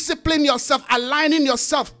 discipline yourself, aligning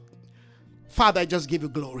yourself. Father, I just give you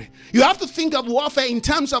glory. You have to think of warfare in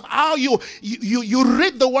terms of how you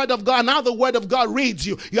read the word of God and how the word of God reads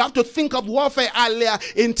you. You have to think of warfare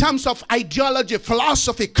in terms of ideology,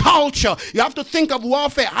 philosophy, culture. You have to think of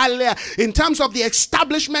warfare in terms of the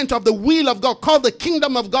establishment of the will of God, called the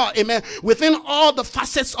kingdom of God. Amen. Within all the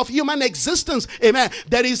facets of human existence. Amen.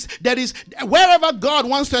 There is wherever God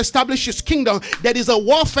wants to establish his kingdom, there is a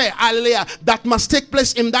warfare, hallelujah, that must take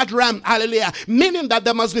place in that realm. Hallelujah. Meaning that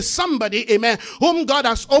there must be somebody, amen, whom God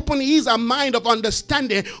has opened his mind of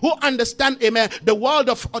understanding, who understand, amen, the world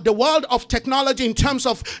of technology in terms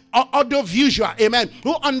of audio visual, amen,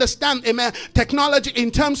 who understand, amen, technology in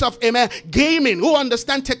terms of, amen, gaming, who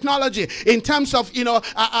understand technology in terms of,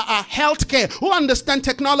 healthcare, who understand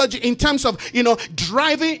technology in terms of,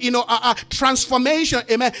 driving, transformation,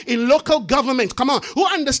 amen, in local government. Come on, who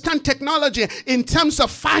understand technology in terms of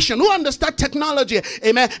fashion, who understand technology,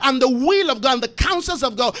 amen, and the will of God and the counsels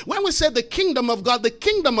of God. When we say the kingdom of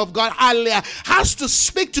God, hallelujah, has to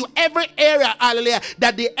speak to every area, hallelujah,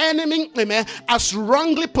 that the enemy, amen, has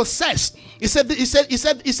wrongly possessed. He said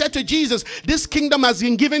to Jesus, this kingdom has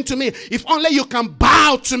been given to me. If only you can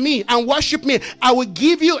bow to me and worship me, I will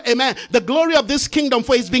give you, amen, the glory of this kingdom,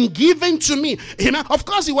 for it's been given to me. Amen. Of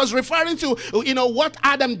course, he was referring to, what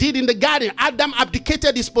Adam did in the garden. Adam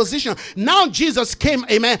abdicated his position. Now Jesus came,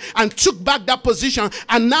 amen, and took back that position.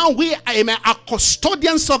 And now we, amen, are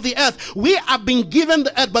custodians of the earth. We have been given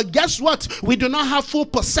the earth, but guess what? We do not have full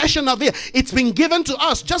possession of it. It's been given to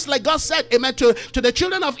us, just like God said, amen, to the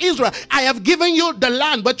children of Israel, I have given you the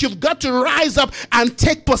land, but you've got to rise up and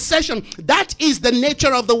take possession. That is the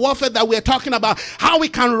nature of the warfare that we're talking about. How we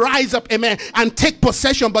can rise up, amen, and take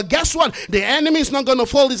possession. But guess what? The enemy is not going to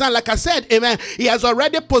fold his hand. Like I said, amen, he has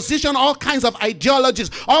already positioned all kinds of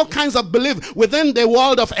ideologies, all kinds of belief within the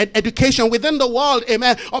world of education, within the world,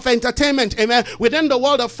 amen, of entertainment, amen, within the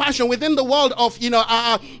world of fashion, within the world of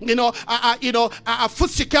food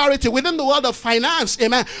security, within the world of finance.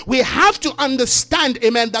 Amen. We have to understand,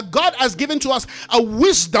 amen, that God has given to us a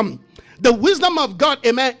wisdom. The wisdom of God,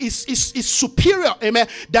 amen, is superior, amen,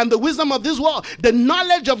 than the wisdom of this world. The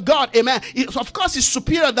knowledge of God, amen, of course is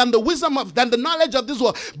superior than the knowledge of this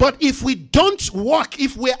world. But if we don't walk,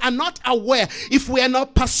 if we are not aware, if we are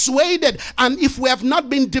not persuaded, and if we have not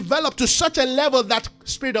been developed to such a level, that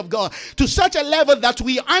Spirit of God, to such a level that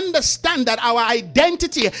we understand that our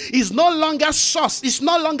identity is no longer sourced, is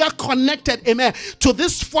no longer connected, amen, to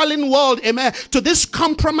this fallen world, amen, to this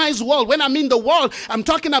compromised world. When I mean the world, I'm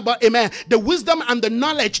talking about, amen, the wisdom and the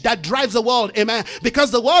knowledge that drives the world, amen,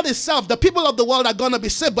 because the world itself, the people of the world are going to be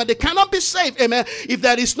saved, but they cannot be saved, amen, if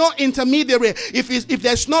there is no intermediary, if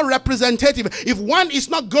there's no representative, if one is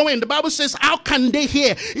not going. The Bible says, how can they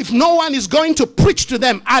hear if no one is going to preach to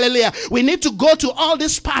them? Hallelujah. We need to go to all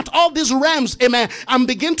this part, all these realms, amen, and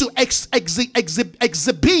begin to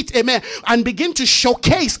exhibit, amen, and begin to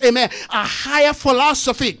showcase, amen, a higher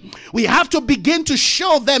philosophy. We have to begin to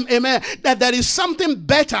show them, amen, that there is something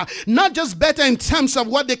better, not just better in terms of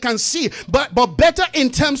what they can see, but better in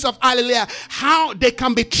terms of, hallelujah, how they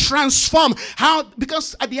can be transformed.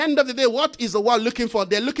 Because at the end of the day, what is the world looking for?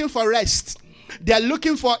 They're looking for rest. They are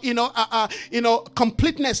looking for,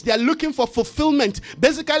 completeness. They are looking for fulfillment.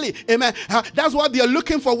 Basically, amen. That's what they are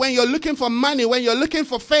looking for. When you're looking for money, when you're looking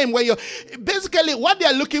for fame, basically what they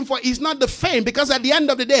are looking for is not the fame, because at the end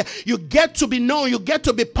of the day, you get to be known, you get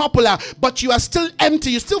to be popular, but you are still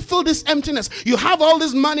empty. You still feel this emptiness. You have all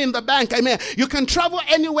this money in the bank. Amen. You can travel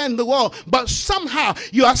anywhere in the world, but somehow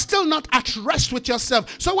you are still not at rest with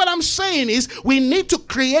yourself. So what I'm saying is, we need to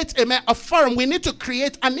create, amen, a forum. We need to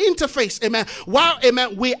create an interface, amen, while,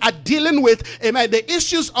 amen, we are dealing with, amen, the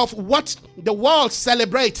issues of what the world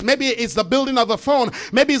celebrates. Maybe it's the building of a phone,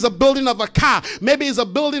 maybe it's the building of a car, maybe it's the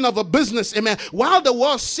building of a business, amen. While the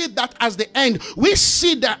world see that as the end, we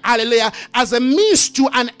see that, hallelujah, as a means to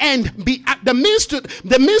an end. The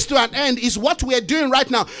means to an end is what we are doing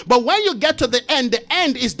right now. But when you get to the end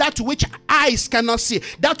is that which eyes cannot see,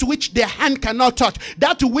 that which their hand cannot touch,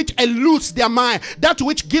 that which eludes their mind, that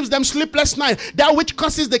which gives them sleepless night, that which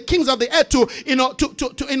causes the kings of the earth to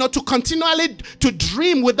continually to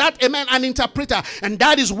dream without, amen, an interpreter. And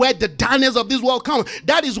that is where the Daniels of this world come.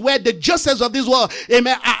 That is where the Josephs of this world,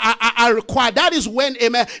 amen, are required. That is when,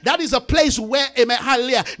 amen, that is a place where, amen,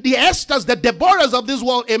 hallelujah, the Esthers, the Deborahs of this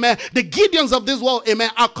world, amen, the Gideons of this world, amen,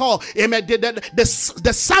 are called, amen,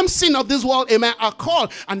 the Samson of this world, amen, are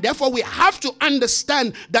called. And therefore we have to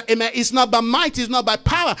understand that, amen, it's not by might, it's not by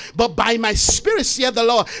power, but by my spirit, saith the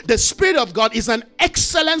Lord. The Spirit of God is an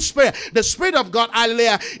excellent spirit. The Spirit of God,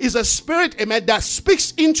 hallelujah, is a spirit, amen, that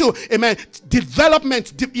speaks into, amen,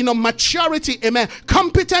 development, maturity, amen,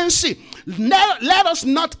 competency. Let us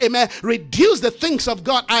not, amen, reduce the things of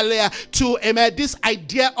God, hallelujah, to, amen, this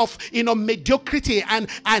idea of, mediocrity and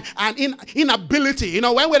inability.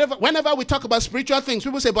 Whenever we talk about spiritual things,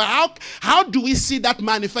 people say, but how do we see that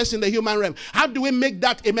manifest in the human realm? How do we make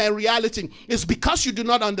that, amen, reality? It's because you do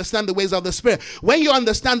not understand the ways of the Spirit. When you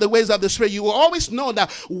understand the ways of the Spirit, you will always know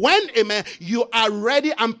that when, amen, you are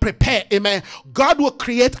ready and prepared, amen, God will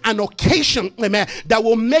create an occasion, amen, that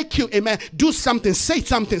will make you, amen, do something, say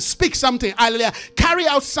something, speak something, hallelujah, carry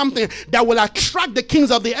out something that will attract the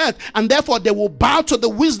kings of the earth, and therefore they will bow to the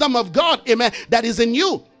wisdom of God, amen, that is in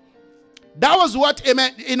you. That was what,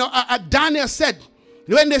 amen, Daniel said.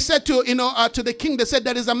 When they said to, to the king, they said,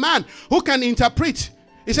 there is a man who can interpret.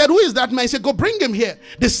 He said, who is that man? He said, go bring him here.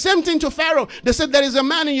 The same thing to Pharaoh. They said, there is a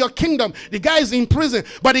man in your kingdom. The guy is in prison,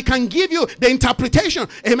 but he can give you the interpretation.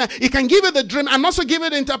 Amen. He can give you the dream and also give you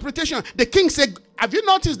the interpretation. The king said, have you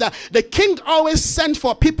noticed that the king always sent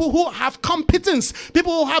for people who have competence,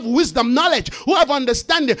 people who have wisdom, knowledge, who have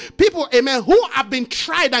understanding, people, amen, who have been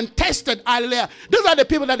tried and tested, hallelujah. Those are the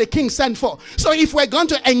people that the king sent for. So if we're going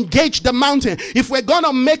to engage the mountain, if we're going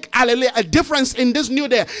to make, hallelujah, a difference in this new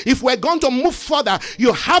day, if we're going to move further,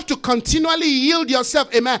 you have to continually yield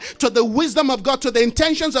yourself, amen, to the wisdom of God, to the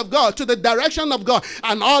intentions of God, to the direction of God.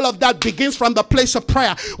 And all of that begins from the place of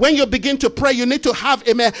prayer. When you begin to pray, you need to have,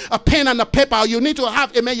 amen, a pen and a paper. You need to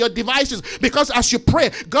have, amen, your devices, because as you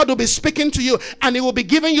pray, God will be speaking to you and he will be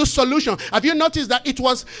giving you solution. Have you noticed that it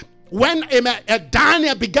was when, amen,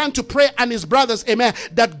 Daniel began to pray and his brothers, amen,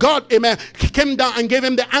 that God, amen, came down and gave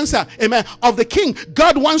him the answer, amen, of the king?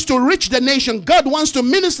 God wants to reach the nation. God wants to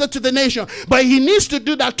minister to the nation, but he needs to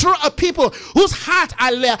do that through a people whose heart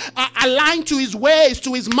are aligned to his ways,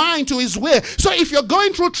 to his mind, to his will. So if you're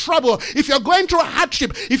going through trouble, if you're going through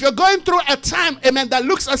hardship, if you're going through a time, amen, that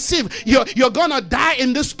looks as if you're gonna die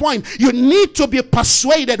in this point, you need to be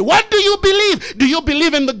persuaded. What do you believe? Do you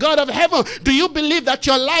believe in the God of heaven? Do you believe that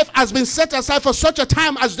your life has been set aside for such a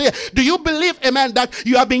time as this? Do you believe, amen, that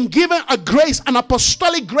you have been given a grace, an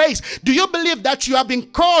apostolic grace? Do you believe that you have been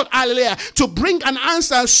called, hallelujah, to bring an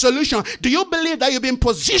answer, a solution? Do you believe that you've been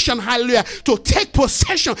positioned, hallelujah, to take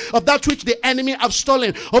possession of that which the enemy have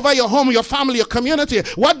stolen over your home, your family, your community?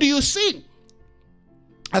 What do you see?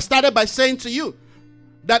 I started by saying to you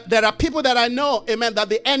that there are people that I know, amen, that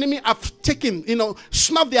the enemy have taken,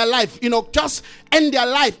 snuffed their life, just end their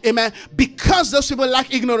life, amen, because those people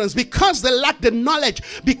lack ignorance, because they lack the knowledge,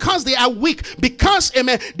 because they are weak, because,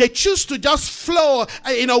 amen, they choose to just flow,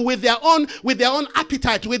 with their own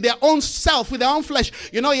appetite, with their own self, with their own flesh.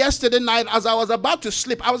 Yesterday night, as I was about to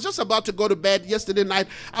sleep, I was just about to go to bed yesterday night.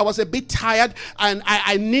 I was a bit tired and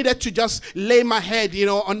I needed to just lay my head,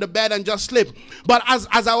 on the bed and just sleep. But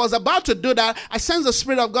as I was about to do that, I sensed the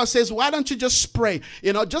Spirit of God says, why don't you just pray?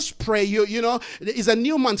 Just pray. It's a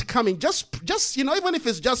new month coming. Just even if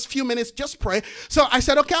it's just a few minutes, just pray. So I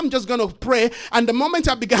said, okay, I'm just going to pray. And the moment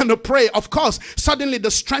I began to pray, of course, suddenly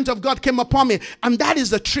the strength of God came upon me. And that is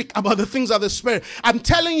the trick about the things of the Spirit. I'm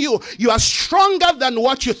telling you, you are stronger than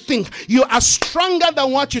what you think. You are stronger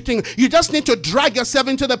than what you think. You just need to drag yourself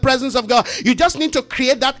into the presence of God. You just need to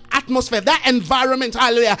create that atmosphere, that environment,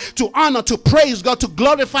 hallelujah, to honor, to praise God, to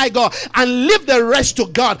glorify God, and leave the rest to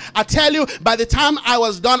God. I tell you, by the time I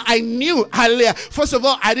was done, I knew, hallelujah, first of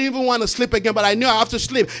all, I didn't even want to sleep again, but I knew I have to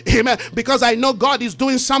sleep, amen, because I know God is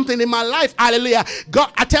doing something in my life, hallelujah.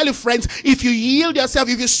 God, I tell you, friends, if you yield yourself,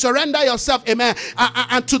 if you surrender yourself, amen,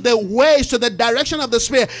 and to the ways, to the direction of the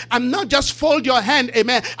Spirit, and not just fold your hand,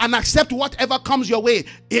 amen, and accept whatever comes your way.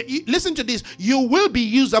 Listen to this, you will be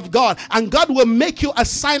used of God, and God will make you a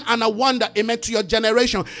sign and a wonder, amen, to your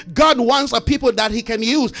generation. God wants a people that he can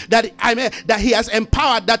use, that he has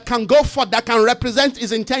empowered, that can go forth, that can represent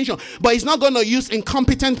his intention. But he's not going to use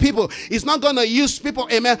incompetent people. He's not going to use people,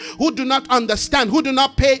 amen, who do not understand, who do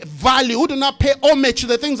not pay value, who do not pay homage to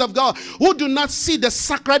the things of God, who do not see the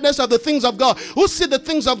sacredness of the things of God, who see the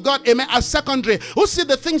things of God, amen, as secondary, who see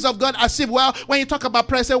the things of God as if, well, when you talk about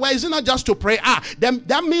prayer, say, well, is it not just to pray? Then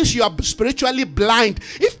that means you are spiritually blind.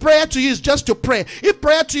 If prayer to you is just to pray, if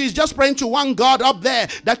prayer to you is just praying to one God up there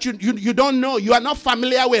that you don't know, you are not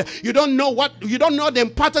familiar with, you don't know know the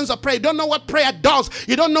importance of prayer, you don't know what prayer does,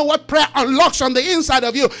 you don't know what prayer unlocks on the inside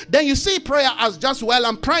of you, then you see prayer as just, well,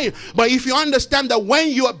 I'm praying. But if you understand that when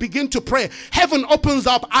you begin to pray, heaven opens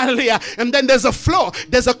up, hallelujah, and then there's a flow,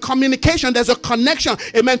 there's a communication, there's a connection,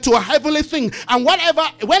 amen, to a heavenly thing. And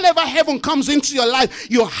whenever heaven comes into your life,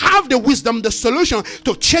 you have the wisdom, the solution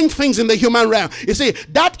to change things in the human realm. You see,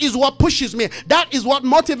 that is what pushes me, that is what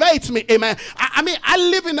motivates me, amen. I mean, I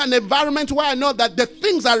live in an environment where I know that the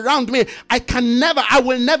things around me, I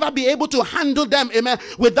will never be able to handle them, amen,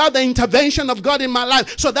 without the intervention of God in my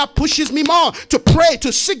life. So that pushes me more to pray,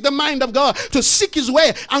 to seek the mind of God, to seek his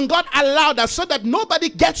way. And God allowed that so that nobody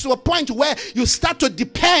gets to a point where you start to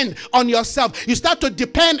depend on yourself. You start to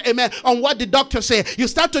depend, amen, on what the doctor say. You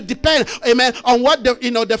start to depend, amen, on what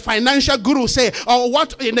the financial guru say, or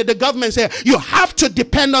what the government say. You have to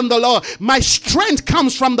depend on the Lord. My strength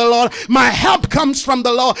comes from the Lord. My help comes from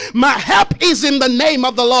the Lord. My help is in the name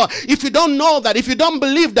of the Lord. If you don't know that, if you don't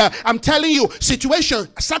believe that, I'm telling you, situation,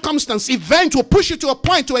 circumstance, event will push you to a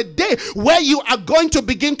point, to a day where you are going to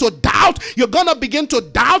begin to doubt. You're going to begin to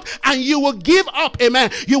doubt, and you will give up,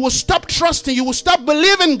 amen. You will stop trusting. You will stop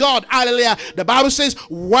believing God. Hallelujah. The Bible says,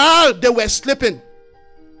 while they were sleeping,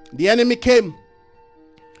 the enemy came.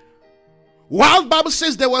 While the Bible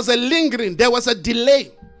says there was a lingering, there was a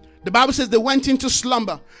delay, the Bible says they went into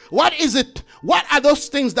slumber. What is it? What are those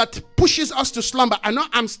things that pushes us to slumber? I know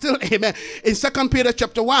I'm still, amen, in 2 Peter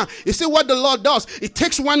chapter 1. You see what the Lord does? It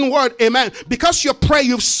takes one word, amen. Because you pray,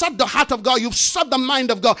 you've sought the heart of God, you've sought the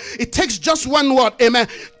mind of God. It takes just one word, amen.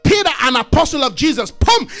 Peter, an apostle of Jesus,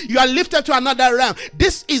 boom, you are lifted to another realm.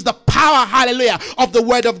 This is the power, hallelujah, of the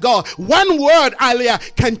word of God. One word, hallelujah,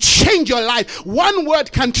 can change your life. One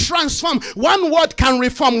word can transform. One word can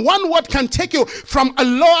reform. One word can take you from a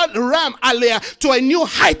lower realm, hallelujah, to a new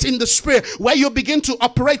height in the spirit, where you begin to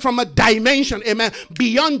operate from a dimension, amen,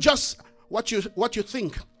 beyond just what you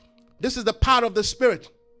think. This is the power of the spirit.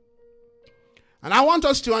 And I want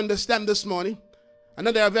us to understand this morning. I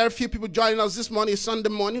know there are very few people joining us this morning, Sunday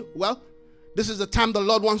morning. Well, this is the time the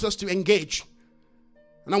Lord wants us to engage.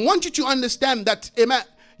 And I want you to understand that, amen,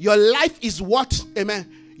 your life is what,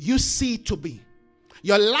 amen, you see it to be.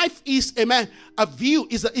 Your life is, amen, a view,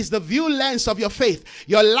 is the view lens of your faith.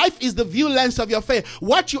 Your life is the view lens of your faith.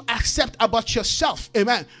 What you accept about yourself,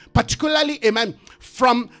 amen, particularly, amen,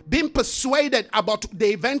 from being persuaded about the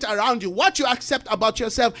event around you, what you accept about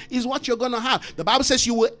yourself is what you're going to have. The Bible says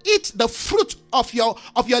you will eat the fruit of your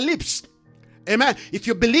lips. Amen. If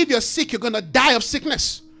you believe you're sick, you're going to die of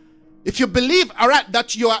sickness. If you believe, all right,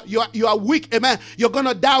 that you are weak, amen, you're going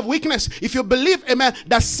to die of weakness. If you believe, amen,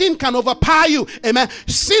 that sin can overpower you, amen,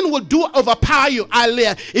 sin will do overpower you,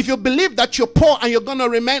 hallelujah. If you believe that you're poor and you're going to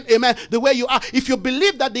remain, amen, the way you are. If you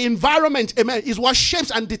believe that the environment, amen, is what shapes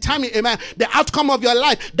and determines, amen, the outcome of your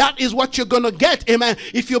life, that is what you're going to get, amen.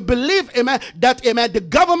 If you believe, amen, that, amen, the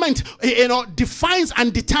government, defines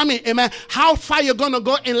and determines, amen, how far you're going to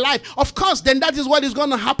go in life, of course, then that is what is going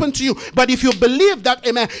to happen to you. But if you believe that,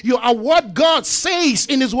 amen, you are what God says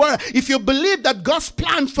in his word, if you believe that God's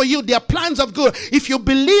plans for you, they are plans of good, if you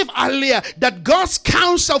believe, hallelujah, that God's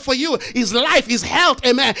counsel for you is life, is health,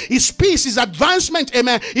 amen, is peace, is advancement,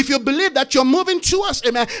 amen, if you believe that you're moving towards,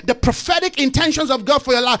 amen, the prophetic intentions of God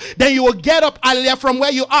for your life, then you will get up, hallelujah, from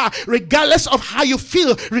where you are, regardless of how you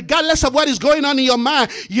feel, regardless of what is going on in your mind.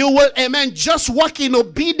 You will, amen, just walk in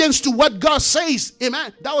obedience to what God says,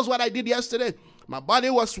 amen. That was what I did yesterday. My body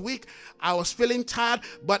was weak. I was feeling tired.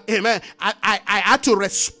 But, amen, I had to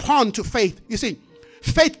respond to faith. You see,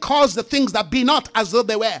 faith calls the things that be not as though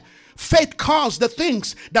they were. Faith calls the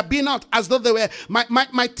things that be not as though they were.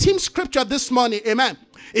 My team scripture this morning, amen,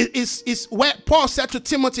 is where Paul said to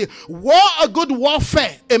Timothy, war a good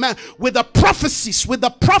warfare, amen, with the prophecies,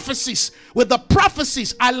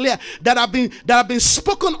 hallelujah, that have been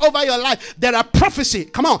spoken over your life. There are prophecy,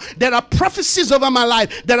 come on, there are prophecies over my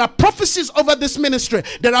life, there are prophecies over this ministry,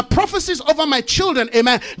 there are prophecies over my children,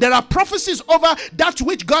 amen, there are prophecies over that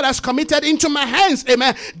which God has committed into my hands,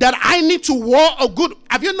 amen, that I need to war a good.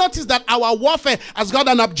 Have you noticed that our warfare has got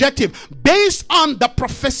an objective based on the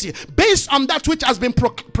prophecy, based on that which has been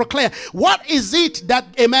proclaimed? What is it that,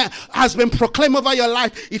 amen, has been proclaimed over your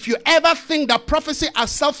life? If you ever think that prophecy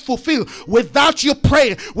has self-fulfilled without you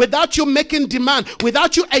praying, without you making demand,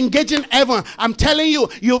 without you engaging heaven, I'm telling you,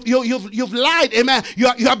 you've lied, amen.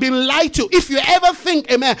 You have been lied to. If you ever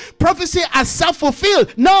think, amen, prophecy has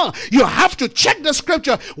self-fulfilled, no, you have to check the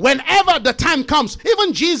scripture whenever the time comes.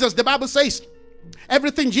 Even Jesus, the Bible says,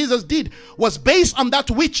 Everything Jesus did was based on that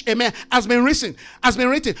which, amen, has been written.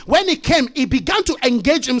 When he came, he began to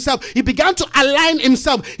engage himself. He began to align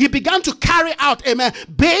himself. He began to carry out, amen,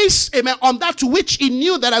 based, amen, on that which he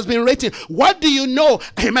knew that has been written. What do you know,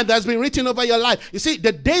 amen, that has been written over your life? You see,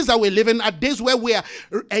 the days that we're living are days where we are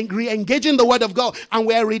re-engaging the word of God, and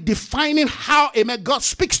we are redefining how, amen, God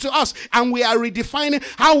speaks to us, and we are redefining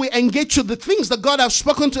how we engage to the things that God has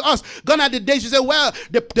spoken to us. Gone are the days you say, well,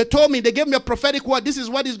 they told me, they gave me a prophetic word, this is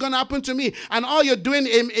what is going to happen to me, and all you're doing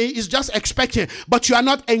is just expecting, but you are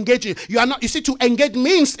not engaging. You are not. You see, to engage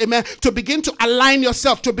means, amen, to begin to align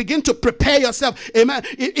yourself, to begin to prepare yourself, amen.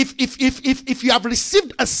 If you have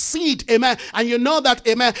received a seed, amen, and you know that,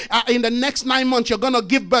 amen, in the next 9 months you're going to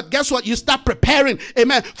give birth, guess what? You start preparing,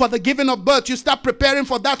 amen, for the giving of birth. You start preparing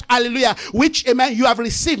for that, hallelujah, which, amen, you have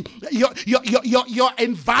received. Your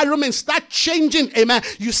environment start changing, amen.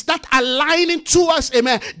 You start aligning towards,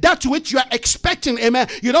 amen, that which you are expecting, amen.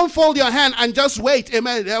 You don't fold your hand and just wait,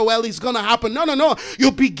 amen, well, it's going to happen. No.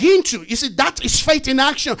 You begin to, you see, that is faith in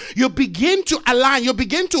action. You begin to align. You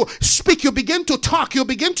begin to speak. You begin to talk. You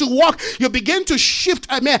begin to walk. You begin to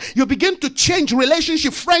shift, amen. You begin to change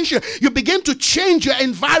relationship, friendship. You begin to change your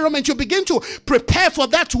environment. You begin to prepare for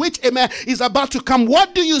that which, amen, is about to come.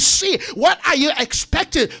 What do you see? What are you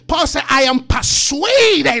expecting? Paul said, I am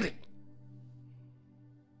persuaded.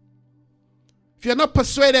 If you're not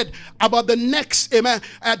persuaded about the next, amen,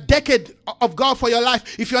 decade of God for your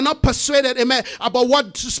life, if you're not persuaded, amen, about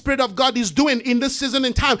what the Spirit of God is doing in this season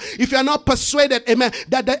in time, if you're not persuaded, amen,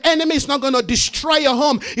 that the enemy is not going to destroy your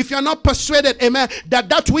home, if you're not persuaded, amen,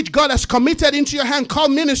 that which God has committed into your hand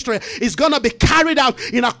called ministry is going to be carried out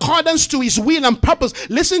in accordance to his will and purpose,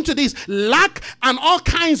 listen to this. Lack and all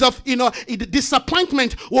kinds of,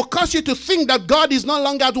 disappointment will cause you to think that God is no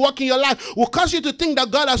longer at work in your life, will cause you to think that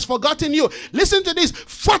God has forgotten you. Listen to this.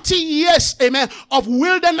 40 years, amen, of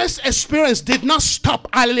wilderness experience did not stop,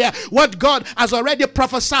 hallelujah, what God has already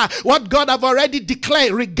prophesied, what God have already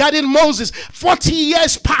declared regarding Moses. 40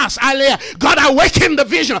 years passed, hallelujah. God awakened the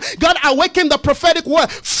vision. God awakened the prophetic word.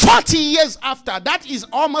 40 years after, that is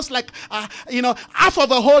almost like, half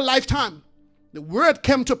of a whole lifetime. The word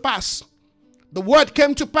came to pass. The word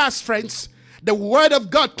came to pass, friends. The word of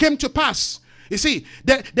God came to pass. You see,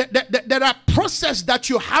 there are processes that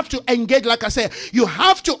you have to engage. Like I said, you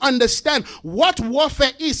have to understand what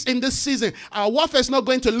warfare is in this season. Our warfare is not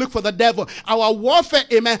going to look for the devil. Our warfare,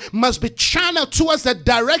 amen, must be channeled towards the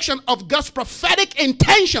direction of God's prophetic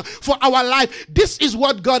intention for our life. This is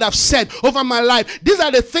what God has said over my life. These are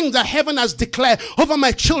the things that heaven has declared over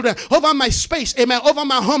my children, over my space, amen, over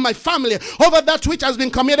my home, my family, over that which has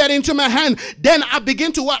been committed into my hand. Then I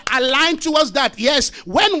begin to align towards that. Yes,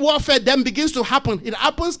 when warfare then begins to happen, it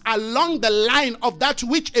happens along the line of that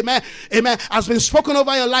which, amen, has been spoken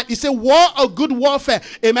over your life. It's a war of good warfare,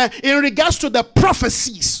 amen, in regards to the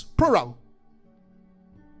prophecies, plural.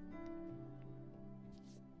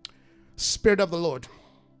 Spirit of the Lord.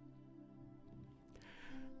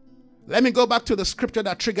 Let me go back to the scripture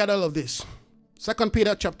that triggered all of this. 2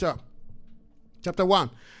 Peter chapter 1.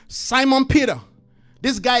 Simon Peter,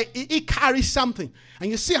 this guy, he carries something,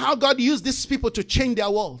 and you see how God used these people to change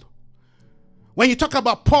their world. When you talk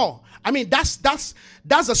about Paul, I mean, that's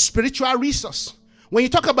a spiritual resource. When you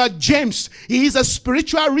talk about James, he is a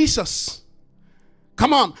spiritual resource.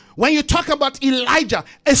 Come on. When you talk about Elijah,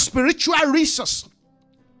 a spiritual resource.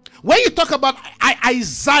 When you talk about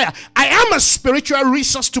Isaiah, I am a spiritual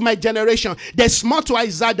resource to my generation. There's more to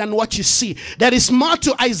Isaiah than what you see. There is more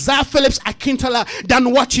to Isaiah Phillips Akintola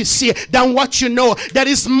than what you see, than what you know. There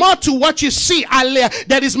is more to what you see, Alia.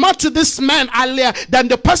 There is more to this man, Alia, than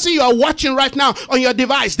the person you are watching right now on your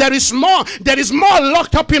device. There is more. There is more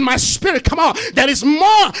locked up in my spirit. Come on. There is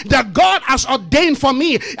more that God has ordained for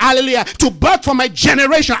me, hallelujah, to birth for my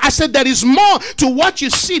generation. I said there is more to what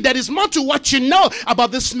you see. There is more to what you know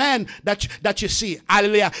about this man that you see.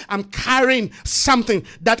 Hallelujah. I'm carrying something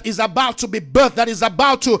that is about to be birthed, that is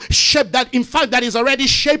about to shape, that in fact that is already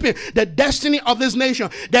shaping the destiny of this nation.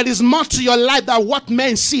 There is more to your life than what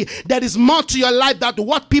men see. There is more to your life than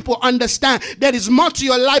what people understand. There is more to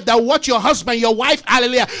your life than what your husband, your wife,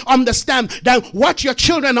 hallelujah, understand, than what your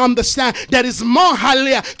children understand. There is more,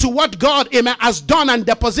 hallelujah, to what God, amen, has done and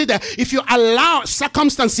deposited. If you allow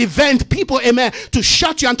circumstance, event, people, amen, to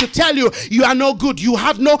shut you and to tell you you are no good, you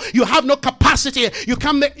have no capacity capacity. You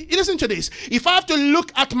can make, listen to this. If I have to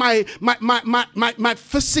look at my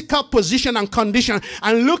physical position and condition,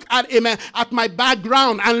 and look at, amen, at my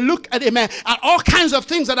background, and look at, amen, at all kinds of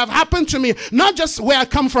things that have happened to me, not just where I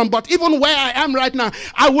come from, but even where I am right now,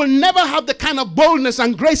 I will never have the kind of boldness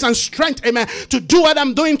and grace and strength, amen, to do what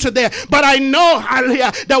I'm doing today. But I know,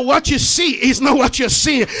 hallelujah, that what you see is not what you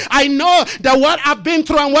see. I know that what I've been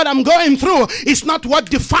through and what I'm going through is not what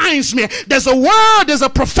defines me. There's a word, there's a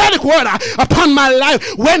prophetic word upon my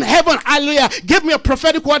life. When heaven, hallelujah, gave me a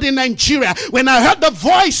prophetic word in Nigeria, when I heard the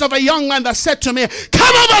voice of a young man that said to me,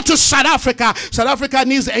 come over to South Africa. South Africa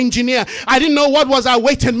needs an engineer. I didn't know what was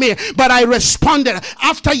awaiting me, but I responded.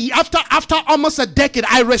 After almost a decade,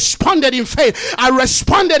 I responded in faith. I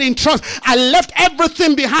responded in trust. I left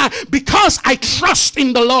everything behind because I trust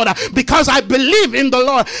in the Lord, because I believe in the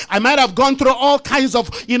Lord. I might have gone through all kinds of,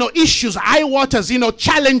 issues, high waters,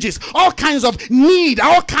 challenges, all kinds of need,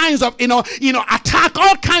 all kinds of, attack,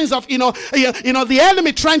 all kinds of, the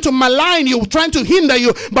enemy trying to malign you, trying to hinder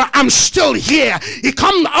you, but I'm still here. It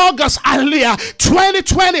comes August, hallelujah,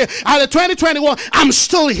 2020, 2021, I'm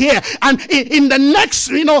still here. And in the next,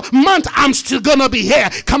 month, I'm still gonna be here.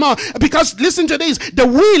 Come on, because listen to this, the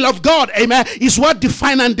will of God, amen, is what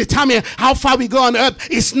define and determine how far we go on earth.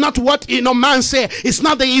 It's not what, man say. It's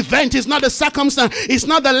not the event. It's not the circumstance. It's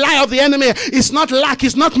not the lie of the enemy. It's not lack.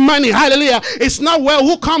 It's not money. Hallelujah. It's not, well,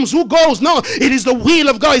 who comes, who goes. No, it is the will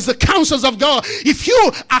of God. It's the counsels of God. If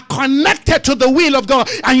you are connected to the will of God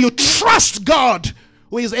and you trust God,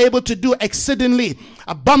 who is able to do exceedingly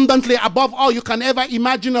abundantly above all you can ever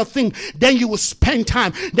imagine or think, then you will spend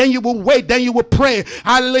time, then you will wait, then you will pray.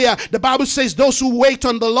 Hallelujah. The Bible says those who wait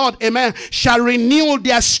on the Lord, amen, shall renew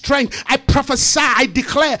their strength. I prophesy, I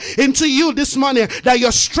declare into you this morning that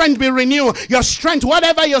your strength be renewed. Your strength,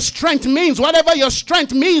 whatever your strength means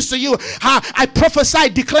to you, I prophesy,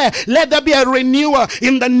 declare, let there be a renewal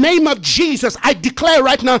in the name of Jesus. I declare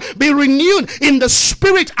right now, be renewed in the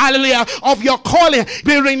spirit, hallelujah, of your calling.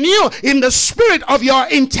 Be renewed in the spirit of your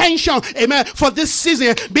intention, amen, for this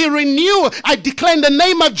season. Be renewed. I declare in the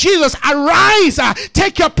name of Jesus, arise,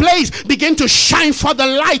 take your place, begin to shine for the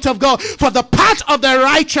light of God, for the path of the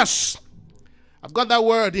righteous. I've got that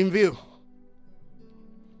word in view.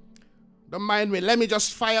 Don't mind me. Let me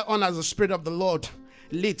just fire on as the Spirit of the Lord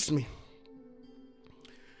leads me.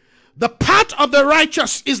 The path of the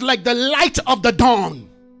righteous is like the light of the dawn.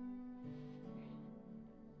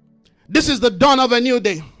 This is the dawn of a new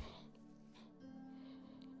day.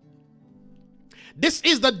 This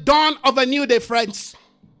is the dawn of a new day, friends.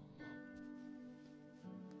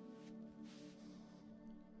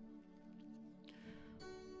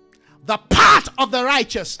 The path of the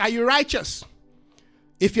righteous. Are you righteous?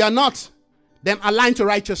 If you are not, then align to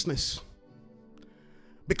righteousness.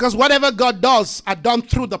 Because whatever God does are done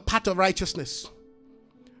through the path of righteousness.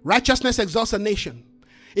 Righteousness exalts a nation.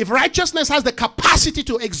 If righteousness has the capacity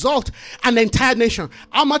to exalt an entire nation,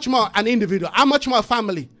 how much more an individual? How much more a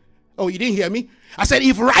family? Oh, you didn't hear me? I said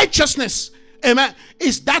if righteousness, amen,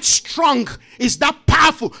 is that strong, is that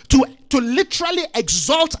powerful to literally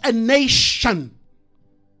exalt a nation.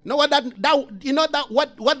 Know what that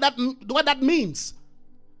means?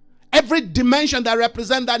 Every dimension that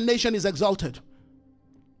represents that nation is exalted.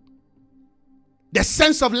 Their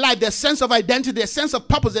sense of life, their sense of identity, their sense of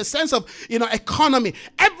purpose, their sense of, economy.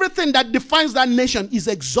 Everything that defines that nation is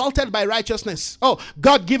exalted by righteousness. Oh,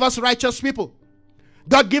 God give us righteous people.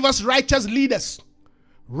 God give us righteous leaders.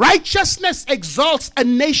 Righteousness exalts a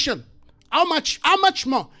nation. How much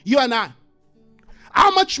more you and I?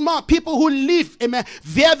 How much more people who live, amen,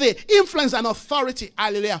 via the influence and authority,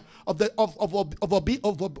 hallelujah, of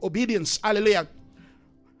obedience, hallelujah.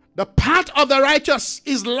 The path of the righteous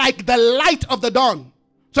is like the light of the dawn.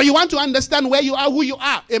 So you want to understand where you are, who you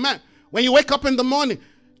are, amen. When you wake up in the morning,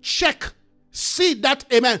 check, see that,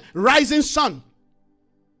 amen, rising sun.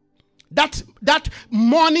 That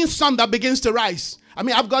morning sun that begins to rise. I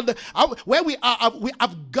mean, I've got where we are.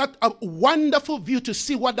 I've got a wonderful view to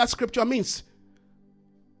see what that scripture means.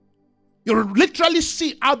 You literally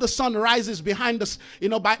see how the sun rises behind us,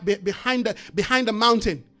 behind the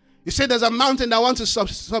mountain. You say there's a mountain that wants to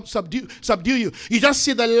subdue you. You just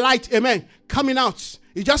see the light, amen, coming out.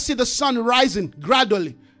 You just see the sun rising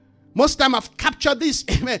gradually. Most time I've captured this,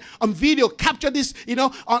 amen, on video, captured this,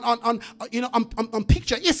 on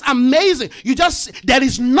picture. It's amazing. There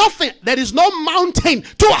is nothing, there is no mountain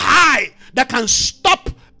too high that can stop,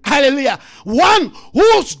 hallelujah, one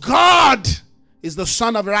whose God is the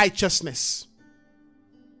Son of righteousness.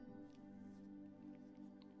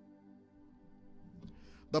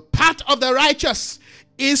 The path of the righteous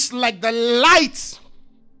is like the light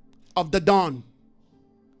of the dawn.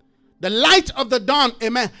 The light of the dawn,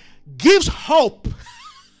 amen, gives hope.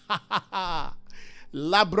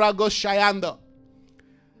 Labrago Shayando.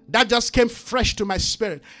 That just came fresh to my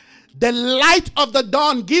spirit. The light of the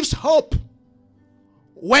dawn gives hope.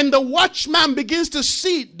 When the watchman begins to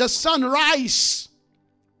see the sun rise,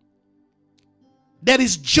 there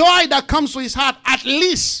is joy that comes to his heart. At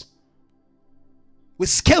least we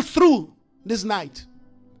scale through this night.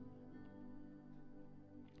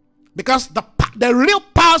 Because the real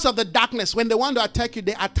powers of the darkness, when they want to attack you,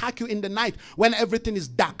 they attack you in the night when everything is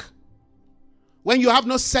dark. When you have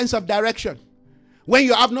no sense of direction. When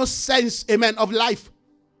you have no sense, amen, of life.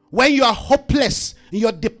 When you are hopeless,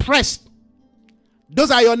 you're depressed. Those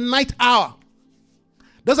are your night hour.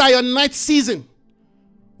 Those are your night season.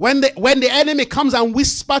 When the enemy comes and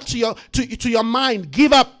whispers to your mind,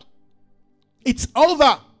 give up. It's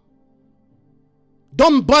over.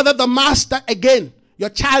 Don't bother the master again. Your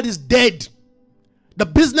child is dead. The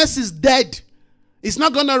business is dead. It's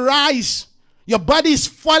not going to rise. Your body is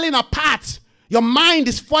falling apart. Your mind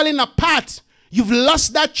is falling apart. You've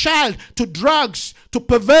lost that child to drugs, to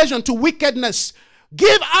perversion, to wickedness.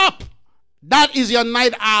 Give up. That is your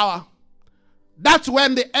night hour. That's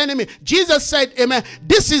when the enemy, Jesus said, amen,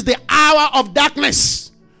 this is the hour of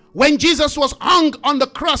darkness. When Jesus was hung on the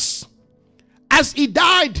cross, as he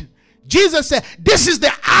died, Jesus said, this is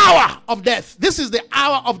the hour of death. This is the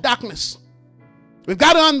hour of darkness. We've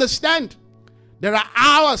got to understand, there are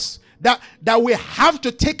hours that we have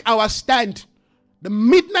to take our stand. The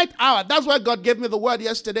midnight hour, that's why God gave me the word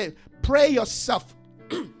yesterday. Pray yourself.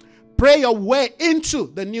 Pray your way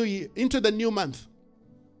into the new year, into the new month.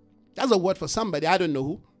 That's a word for somebody. I don't know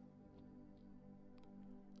who.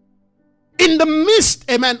 In the midst,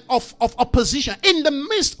 amen, of opposition, in the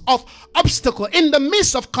midst of obstacle, in the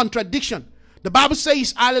midst of contradiction, the Bible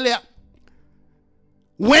says, hallelujah,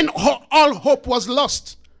 when all hope was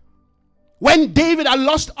lost, when David had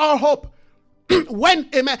lost all hope, when,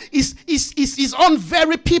 amen, his own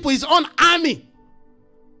very people, his own army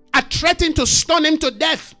are threatening to stone him to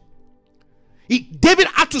death, David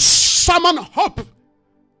had to summon hope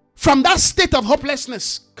from that state of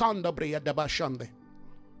hopelessness.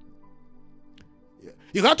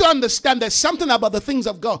 You got to understand there's something about the things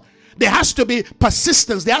of God. There has to be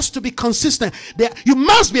persistence. There has to be consistent. You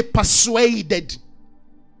must be persuaded.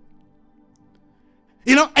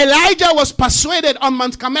 You know, Elijah was persuaded on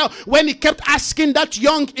Mount Carmel when he kept asking that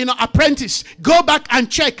young, apprentice, go back and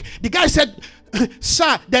check. The guy said,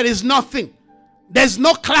 sir, there is nothing. There's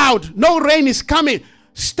no cloud. No rain is coming.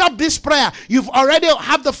 Stop this prayer. You've already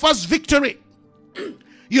have the first victory.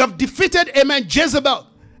 You have defeated, amen, Jezebel.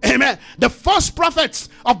 Amen. The false prophets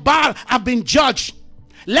of Baal have been judged.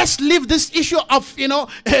 Let's leave this issue of, the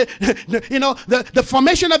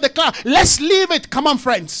formation of the cloud. Let's leave it. Come on,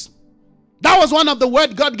 friends. That was one of the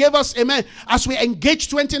words God gave us, amen, as we engage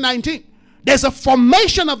 2019. There's a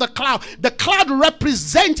formation of the cloud. The cloud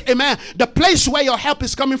represents, amen, the place where your help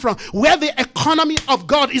is coming from, where the economy of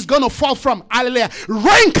God is going to fall from. Hallelujah.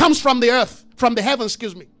 Rain comes from the earth, from the heavens,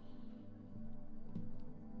 excuse me.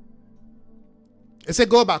 It said,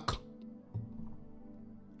 go back.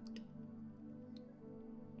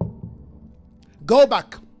 Go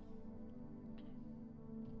back.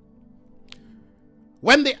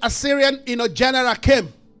 When the Assyrian, general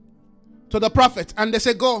came to the prophet and they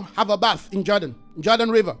said, go have a bath in Jordan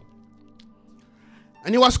River.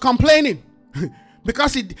 And he was complaining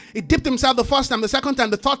because he dipped himself the first time, the second time,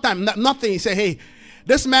 the third time, nothing. He said, hey,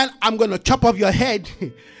 this man, I'm going to chop off your head.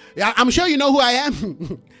 Yeah, I'm sure you know who I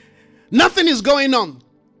am. Nothing is going on.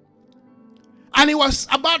 And he was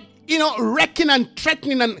about, wrecking and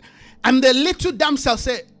threatening. And the little damsel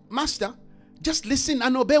said, Master, just listen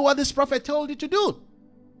and obey what this prophet told you to do.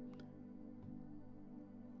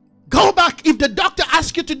 Go back. If the doctor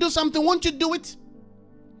asks you to do something, won't you do it?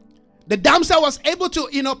 The damsel was able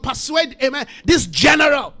to, persuade, amen, this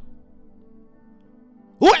general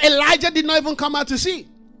who Elijah did not even come out to see.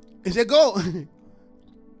 He said, go.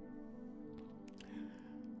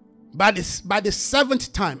 By the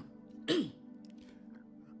seventh time,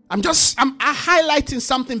 I'm highlighting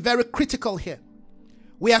something very critical here.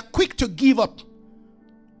 We are quick to give up.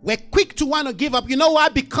 We're quick to want to give up. You know why?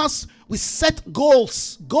 Because we set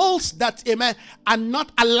goals that, amen, are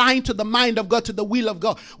not aligned to the mind of God, to the will of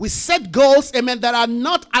God. We set goals, amen, that are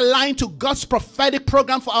not aligned to God's prophetic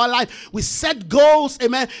program for our life. We set goals,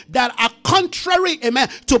 amen, that are contrary, amen,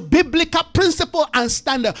 to biblical principle and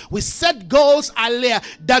standard. We set goals, hallelujah,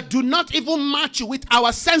 that do not even match with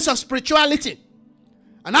our sense of spirituality.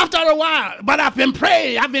 And after a while, but I've been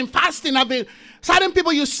praying, I've been fasting, Certain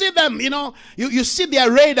people, you see them, you see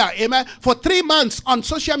their radar, amen. For 3 months on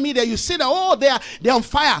social media, you see that, oh, they're on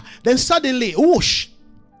fire. Then suddenly, whoosh,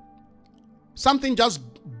 something just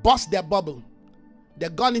burst their bubble. They're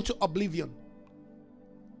gone into oblivion.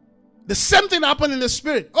 The same thing happened in the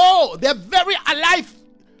spirit. Oh, they're very alive,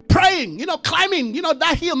 praying, climbing,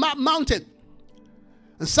 that hill, mountain.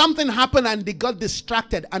 And something happened and they got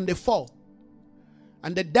distracted and they fall.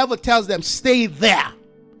 And the devil tells them, stay there.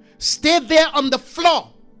 Stay there on the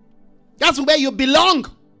floor. That's where you belong.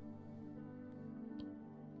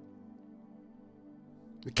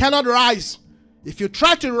 You cannot rise. If you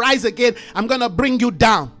try to rise again, I'm going to bring you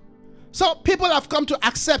down. So people have come to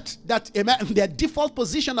accept that, amen, their default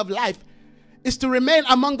position of life is to remain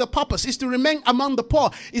among the paupers, is to remain among the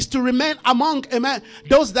poor, is to remain among, amen,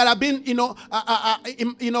 those that have been,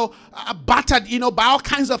 battered, by all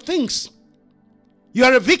kinds of things. You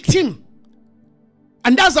are a victim.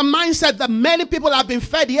 And that's a mindset that many people have been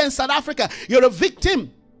fed here in South Africa. You're a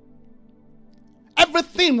victim.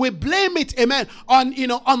 Everything, we blame it, amen, on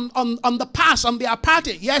the past, on the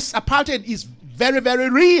apartheid. Yes, apartheid is very, very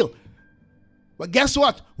real. But guess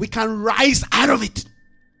what? We can rise out of it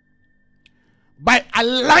by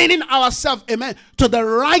aligning ourselves, amen, to the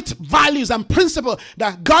right values and principles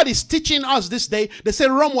that God is teaching us this day. They say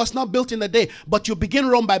Rome was not built in a day, but you begin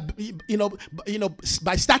Rome by,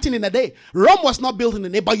 by starting in a day. Rome was not built in a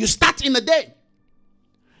day, but you start in a day.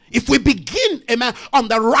 If we begin, amen, on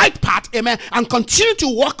the right path, amen, and continue to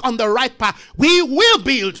walk on the right path, we will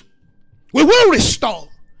build. We will restore.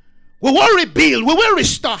 We will rebuild. We will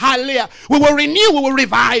restore. Hallelujah. We will renew. We will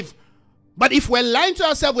revive. But if we're lying to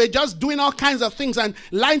ourselves, we're just doing all kinds of things and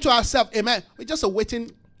lying to ourselves, amen, we're just awaiting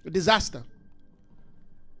disaster.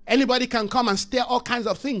 Anybody can come and stir all kinds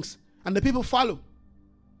of things, and the people follow.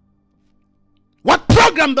 What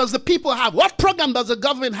program does the people have? What program does the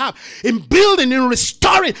government have in building, in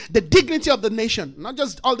restoring the dignity of the nation? Not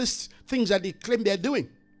just all these things that they claim they're doing.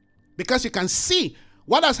 Because you can see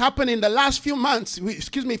what has happened in the last few months,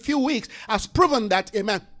 few weeks, has proven that,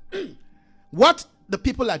 amen, what the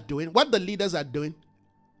people are doing, what the leaders are doing,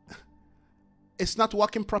 it's not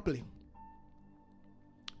working properly.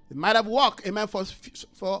 It might have worked, amen,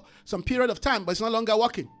 for some period of time, but it's no longer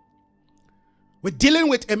working. We're dealing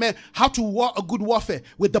with, amen, how to war a good warfare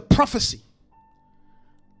with the prophecy.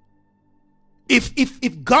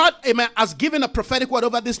 If God, amen, has given a prophetic word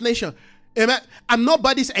over this nation, amen, and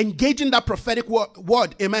nobody's engaging that prophetic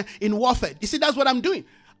word, amen, in warfare. You see, that's what I'm doing.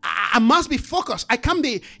 I must be focused. I can't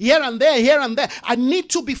be here and there, here and there. I need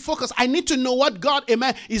to be focused. I need to know what God,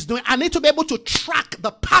 amen, is doing. I need to be able to track the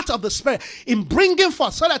path of the Spirit in bringing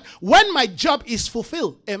forth, so that when my job is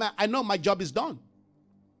fulfilled, amen, I know my job is done.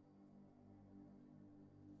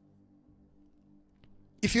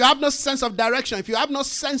 If you have no sense of direction,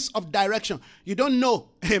 you don't know,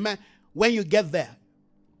 amen, when you get there.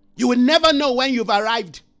 You will never know when you've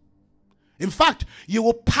arrived. In fact, you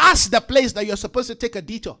will pass the place that you're supposed to take a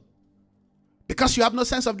detour because you have no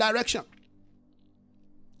sense of direction.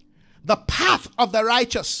 The path of the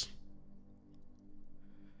righteous.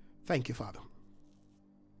 Thank you, Father.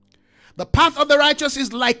 The path of the righteous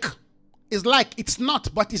is like, it's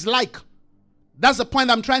not, but it's like. That's the point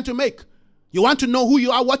I'm trying to make. You want to know who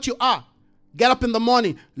you are, what you are. Get up in the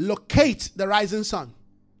morning, locate the rising sun.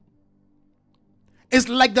 It's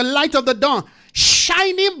like the light of the dawn,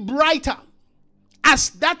 shining brighter.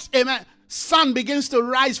 As that, amen, sun begins to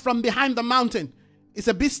rise from behind the mountain, it's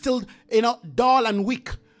a bit still, dull and weak.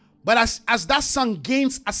 But as that sun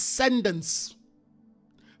gains ascendance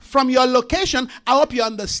from your location, I hope you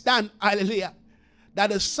understand, hallelujah,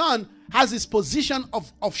 that the sun has its position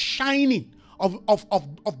of shining,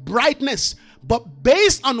 of brightness. But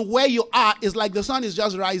based on where you are, it's like the sun is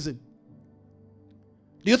just rising.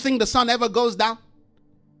 Do you think the sun ever goes down?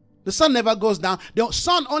 The sun never goes down. The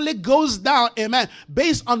sun only goes down, amen,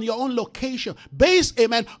 based on your own location. Based,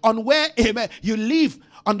 amen, on where, amen, you live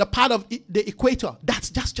on the part of the equator.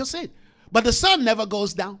 That's just it. But the sun never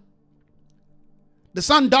goes down. The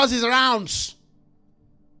sun does its rounds.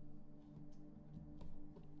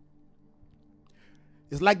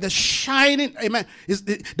 It's like the shining, amen.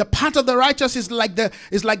 The path of the righteous is like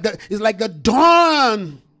the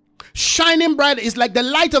dawn. Shining bright is like the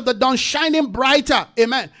light of the dawn, shining brighter,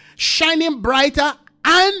 amen, shining brighter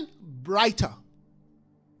and brighter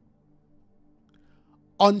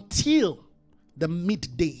until the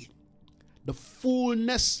midday, the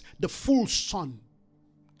fullness, the full sun,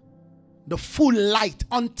 the full light,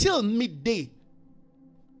 until midday.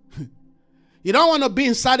 You don't want to be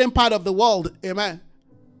in certain part of the world, amen,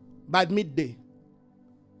 by midday.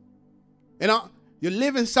 You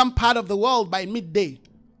live in some part of the world by midday.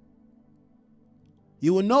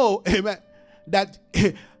 you will know, amen, that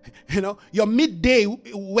your midday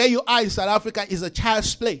where you are in South Africa is a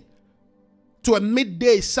child's play to a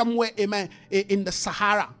midday somewhere, amen, in the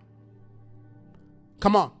Sahara.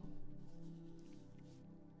 Come on.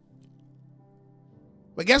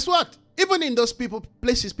 But guess what? Even in those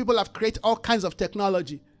places, people have created all kinds of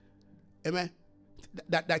technology, amen,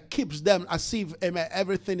 that keeps them as if, amen,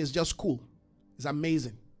 everything is just cool. It's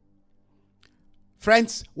amazing.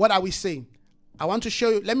 Friends, what are we saying? I want to show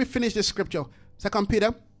you. Let me finish this scripture. 2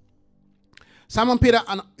 Peter. Simon Peter,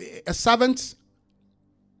 a servant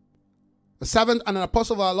and an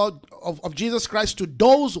apostle of our Lord, of Jesus Christ, to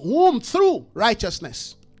those whom through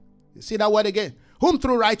righteousness. You see that word again? Whom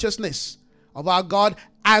through righteousness of our God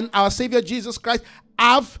and our Savior Jesus Christ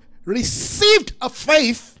have received a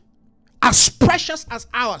faith as precious as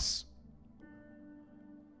ours.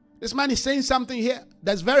 This man is saying something here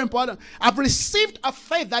that's very important. I've received a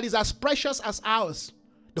faith that is as precious as ours.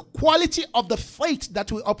 The quality of the faith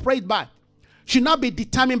that we operate by should not be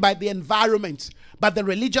determined by the environment, by the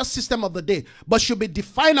religious system of the day, but should be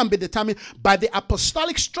defined and be determined by the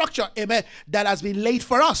apostolic structure, amen, that has been laid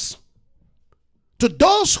for us. To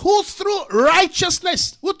those who through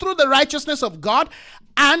the righteousness of God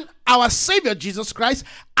and our Savior Jesus Christ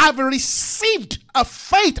have received a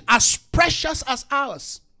faith as precious as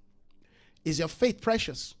ours. Is your faith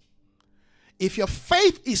precious? If your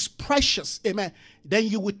faith is precious, amen, then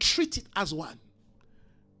you will treat it as one.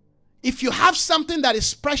 If you have something that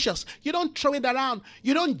is precious, you don't throw it around.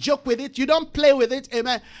 You don't joke with it. You don't play with it.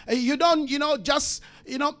 Amen. You don't, just,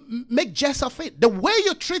 make jest of it. The way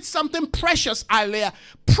you treat something precious, hallelujah,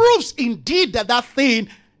 proves indeed that thing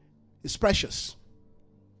is precious.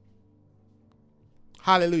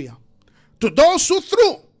 Hallelujah. To those who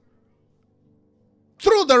through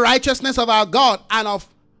the righteousness of our God and of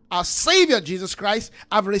our Savior Jesus Christ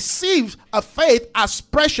have received a faith as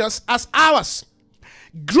precious as ours.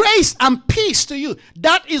 Grace and peace to you.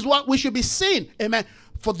 That is what we should be seeing. Amen.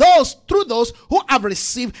 Through those who have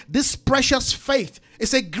received this precious faith.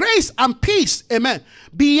 It's a grace and peace. Amen.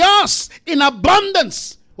 Be yours in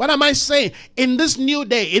abundance. What am I saying? In this new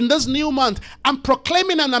day, in this new month, I'm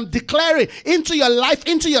proclaiming and I'm declaring into your life,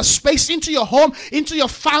 into your space, into your home, into your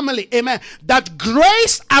family. Amen. That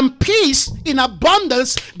grace and peace in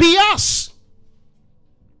abundance be yours.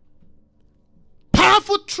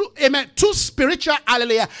 Powerful, true, amen, two spiritual,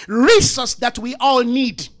 hallelujah, resources that we all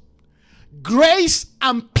need. Grace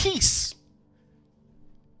and peace.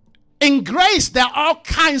 In grace, there are all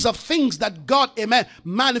kinds of things that God, amen,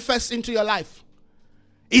 manifests into your life.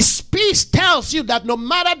 His peace tells you that no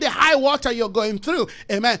matter the high water you're going through,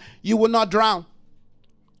 amen, you will not drown.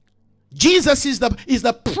 Jesus is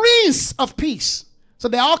the Prince of Peace. So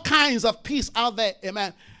there are all kinds of peace out there,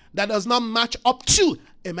 amen, that does not match up to,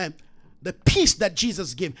 amen, the peace that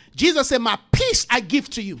Jesus gave. Jesus said, my peace I give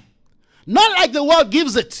to you. Not like the world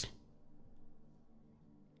gives it.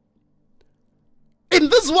 In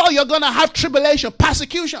this world, you're going to have tribulation,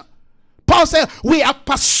 persecution. Paul said, we are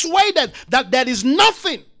persuaded that there is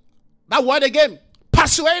nothing. That word again,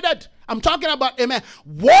 persuaded. I'm talking about, amen,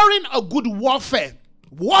 warring a good warfare.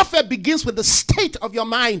 Warfare begins with the state of your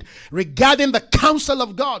mind regarding the counsel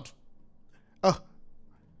of God.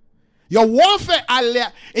 Your warfare,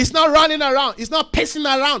 is not running around. It's not pacing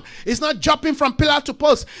around. It's not jumping from pillar to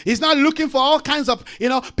post. It's not looking for all kinds of,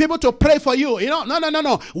 people to pray for you.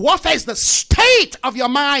 No. Warfare is the state of your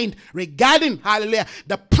mind regarding, hallelujah,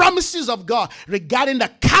 the promises of God, regarding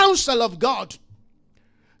the counsel of God.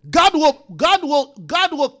 God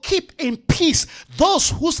will keep in peace those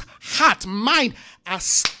whose heart, mind are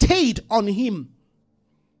stayed on Him.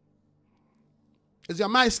 Is your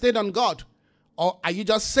mind stayed on God? Or are you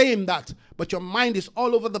just saying that, but your mind is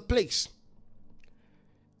all over the place?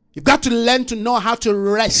 You've got to learn to know how to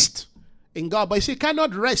rest in God. But you see, you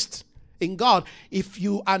cannot rest in God if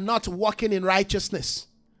you are not walking in righteousness.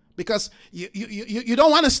 Because you don't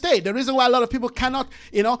want to stay. The reason why a lot of people cannot,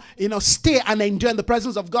 stay and enjoy in the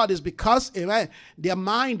presence of God is because, amen, their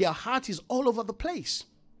mind, their heart is all over the place.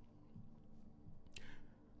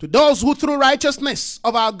 To those who through righteousness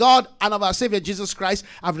of our God and of our Savior Jesus Christ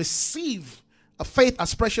have received a faith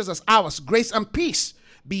as precious as ours, grace and peace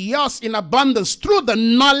be yours in abundance through the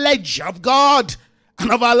knowledge of God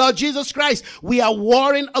and of our Lord Jesus Christ. We are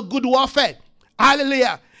warring a good warfare.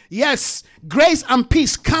 Hallelujah. Yes, grace and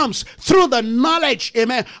peace comes through the knowledge,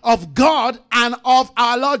 amen, of God and of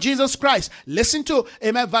our Lord Jesus Christ. Listen to,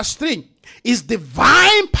 amen, verse 3. Is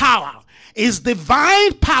divine power. Is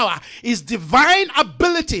divine power, is divine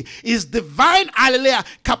ability, is divine, hallelujah,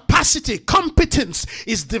 capacity, competence,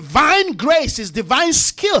 is divine grace, is divine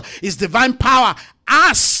skill, is divine power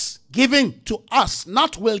as giving to us,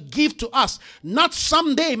 not will give to us, not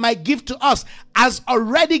someday might give to us, has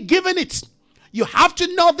already given it. You have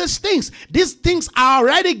to know these things. These things are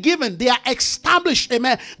already given. They are established.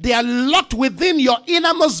 Amen. They are locked within your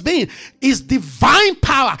innermost being. Is divine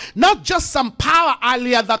power, not just some power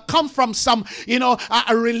earlier that come from some,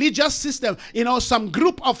 a religious system, some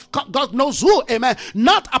group of God knows who. Amen.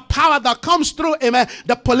 Not a power that comes through, amen,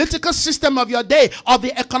 the political system of your day or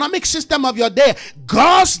the economic system of your day.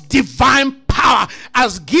 God's divine power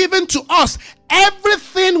has given to us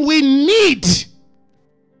everything we need.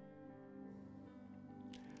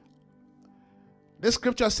 This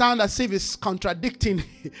scripture sounds as if it's contradicting,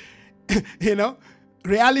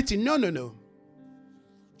 reality. No.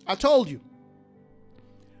 I told you.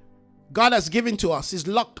 God has given to us. It's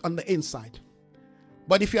locked on the inside.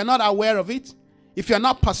 But if you're not aware of it, if you're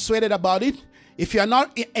not persuaded about it, if you're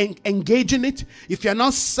not engaging it, if you're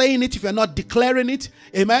not saying it, if you're not declaring it,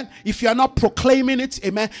 amen, if you're not proclaiming it,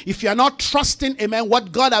 amen, if you're not trusting, amen,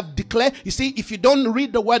 what God have declared, you see, if you don't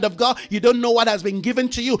read the word of God, you don't know what has been given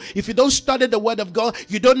to you. If you don't study the word of God,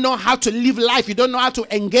 you don't know how to live life. You don't know how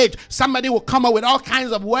to engage. Somebody will come up with all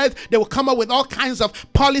kinds of words. They will come up with all kinds of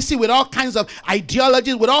policy, with all kinds of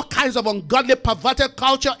ideologies, with all kinds of ungodly, perverted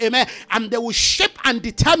culture, amen, and they will shape and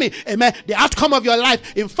determine, amen, the outcome of your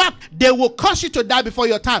life. In fact, they will cause you to die before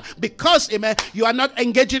your time because, amen, you are not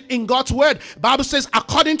engaging in God's word. The Bible says,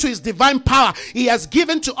 according to his divine power, he has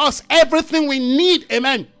given to us everything we need,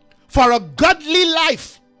 amen, for a godly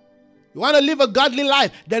life. You want to live a godly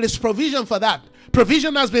life? There is provision for that.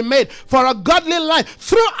 Provision has been made for a godly life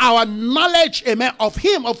through our knowledge, amen, of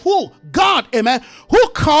him, of who? God, amen, who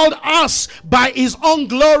called us by his own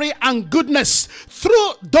glory and goodness.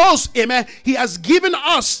 Through those, amen, he has given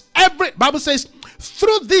us Bible says,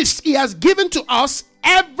 through this he has given to us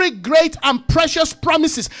every great and precious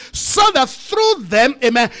promises, so that through them,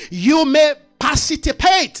 amen, you may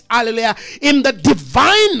participate, hallelujah, in the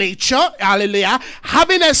divine nature, hallelujah,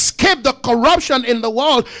 having escaped the corruption in the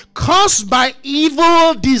world caused by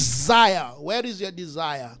evil desire. Where is your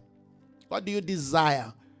desire? What do you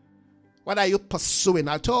desire? What are you pursuing?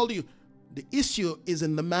 I told you, the issue is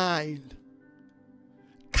in the mind.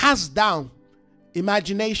 Cast down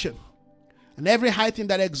imagination and every high thing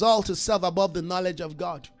that exalts itself above the knowledge of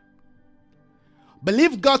God.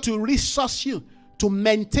 Believe God to resource you to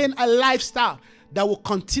maintain a lifestyle that will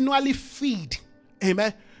continually feed,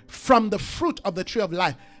 amen, from the fruit of the tree of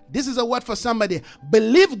life. This is a word for somebody.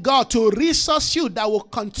 Believe God to resource you that will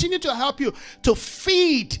continue to help you to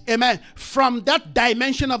feed, amen, from that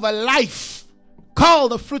dimension of a life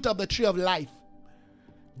called the fruit of the tree of life.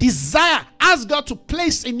 Desire. Ask God to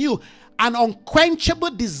place in you an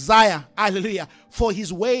unquenchable desire, hallelujah, for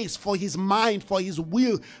his ways, for his mind, for his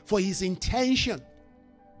will, for his intention.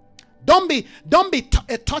 Don't be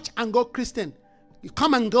a touch and go Christian. You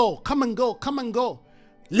come and go, come and go, come and go.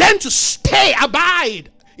 Learn to stay, abide.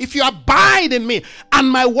 If you abide in me and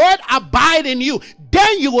my word abide in you,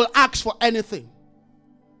 then you will ask for anything.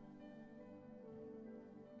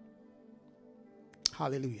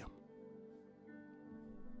 Hallelujah.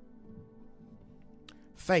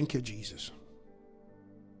 Thank you, Jesus.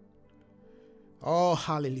 Oh,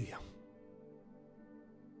 hallelujah.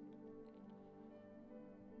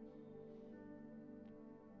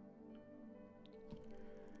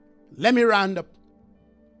 Let me round up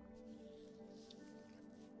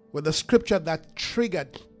with the scripture that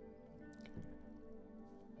triggered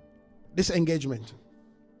this engagement.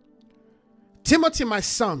 Timothy, my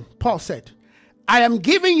son, Paul said, I am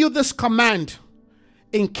giving you this command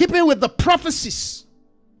in keeping with the prophecies.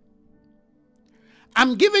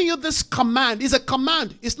 I'm giving you this command. It's a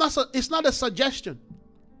command. It's not a suggestion.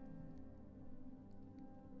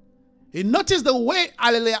 You notice the way,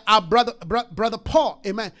 hallelujah, our brother Paul,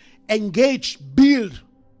 amen, engage, build,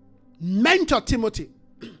 mentor Timothy.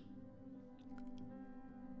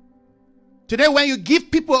 Today, when you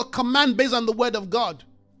give people a command based on the word of God,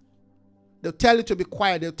 they'll tell you to be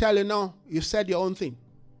quiet. They'll tell you, no, you said your own thing.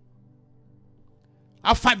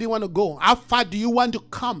 How far do you want to go? How far do you want to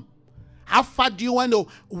come? How far do you want to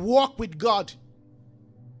walk with God?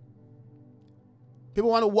 People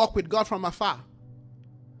want to walk with God from afar.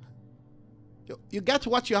 You get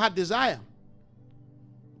what your heart desire.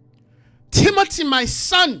 Timothy, my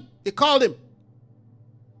son, he called him.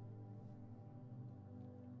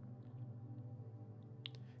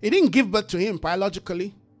 He didn't give birth to him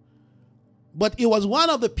biologically, but he was one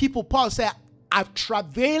of the people Paul said, I've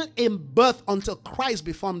travailed in birth until Christ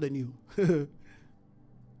be formed in you.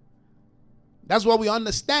 That's what we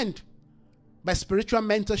understand by spiritual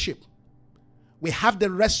mentorship. We have the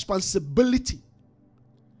responsibility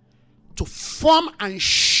to form and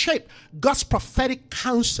shape shape God's prophetic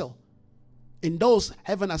counsel in those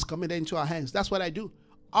heaven has committed into our hands. That's what I do.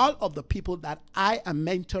 All of the people that I am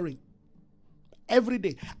mentoring every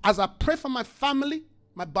day, as I pray for my family,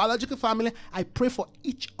 my biological family, I pray for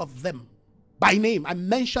each of them by name. I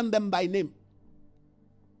mention them by name.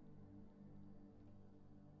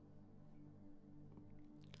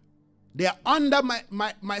 They are under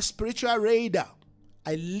my spiritual radar.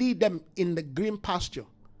 I lead them in the green pasture.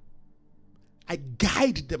 I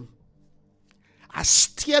guide them. I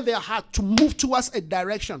steer their heart to move towards a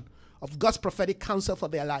direction of God's prophetic counsel for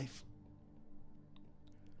their life.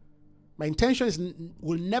 My intention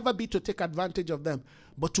will never be to take advantage of them,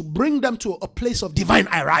 but to bring them to a place of divine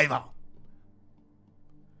arrival.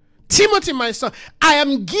 Timothy, my son, I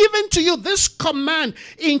am giving to you this command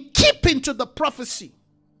in keeping to the prophecies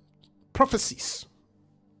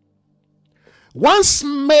once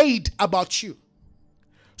made about you,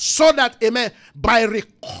 so that, amen, by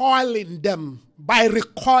recalling them,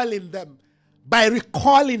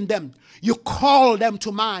 you call them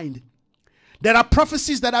to mind. There are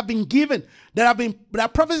prophecies that have been given. There are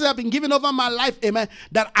prophecies that have been given over my life, amen,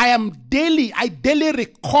 that I daily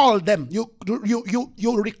recall them. You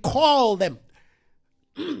recall them.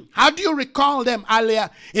 How do you recall them? Earlier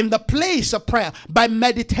in the place of prayer, by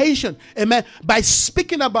meditation, amen, by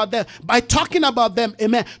speaking about them, by talking about them,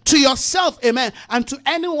 amen, to yourself, amen, and to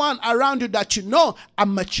anyone around you that you know are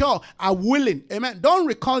mature, are willing, amen. Don't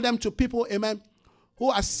recall them to people, amen, who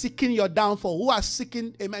are seeking your downfall, who are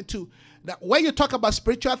seeking, amen, to that when you talk about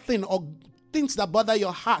spiritual things or things that bother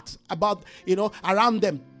your heart about, around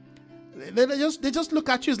them, they just look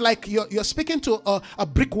at you. It's like you're speaking to a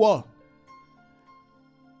brick wall.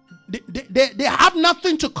 They have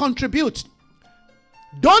nothing to contribute.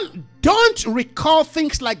 Don't recall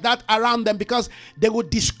things like that around them, because they will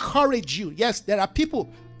discourage you. Yes, there are people,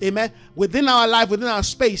 amen, within our life, within our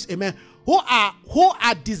space, amen, who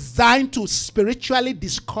are designed to spiritually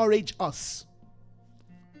discourage us.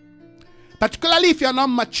 Particularly if you're not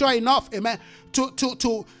mature enough, amen,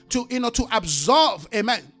 to absorb,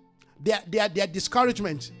 amen, their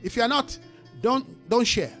discouragement. If you're not, don't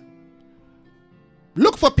share.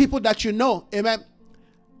 Look for people that you know, amen,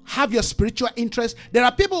 have your spiritual interest. There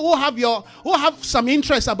are people who have some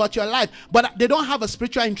interest about your life, but they don't have a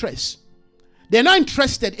spiritual interest. They're not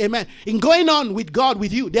interested, amen, in going on with God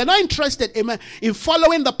with you. They're not interested, amen, in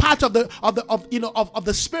following the path of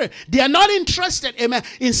the Spirit. They are not interested, amen,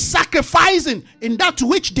 in sacrificing in that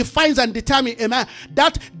which defines and determines, amen,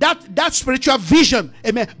 that spiritual vision,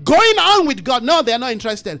 amen, going on with God. No, they're not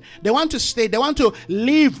interested. They want to stay. They want to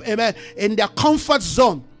live, amen, in their comfort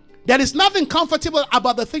zone. There is nothing comfortable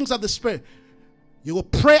about the things of the Spirit. You will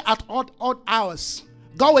pray at odd hours.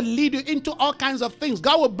 God will lead you into all kinds of things.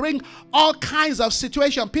 God will bring all kinds of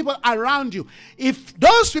situations, people around you. If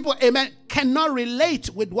those people, amen, cannot relate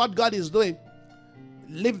with what God is doing,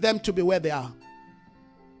 leave them to be where they are.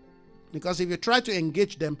 Because if you try to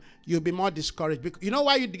engage them, you'll be more discouraged. You know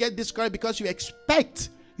why you get discouraged? Because you expect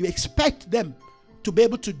them to be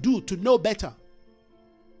able to know better.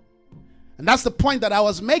 And that's the point that I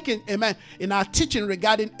was making, amen, in our teaching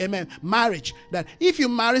regarding, amen, marriage. That if you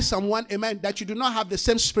marry someone, amen, that you do not have the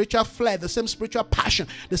same spiritual flair, the same spiritual passion,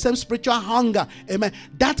 the same spiritual hunger, amen,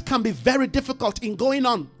 that can be very difficult in going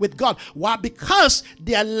on with God. Why? Because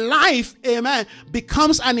their life, amen,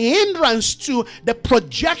 becomes an hindrance to the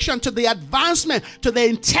projection, to the advancement, to the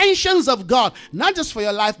intentions of God. Not just for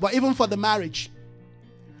your life, but even for the marriage.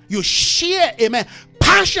 You share, amen,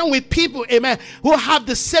 passion with people, amen, who have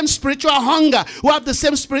the same spiritual hunger, who have the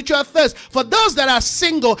same spiritual thirst. For those that are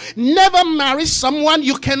single, never marry someone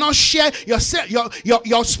you cannot share your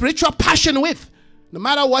spiritual passion with. No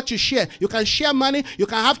matter what you share, you can share money, you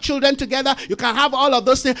can have children together, you can have all of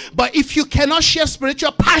those things. But if you cannot share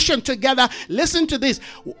spiritual passion together, listen to this.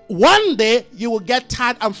 One day you will get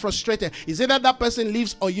tired and frustrated. It's either that person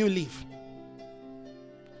leaves or you leave.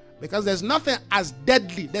 Because there's nothing as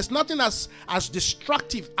deadly, there's nothing as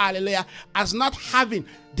destructive, hallelujah, as not having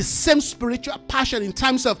the same spiritual passion in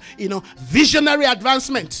terms of, visionary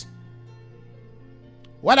advancement.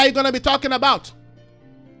 What are you going to be talking about?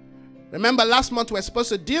 Remember, last month we were supposed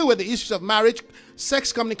to deal with the issues of marriage,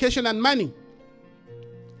 sex, communication, and money.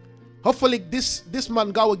 Hopefully this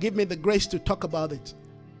month God will give me the grace to talk about it.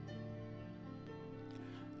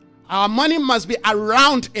 Our money must be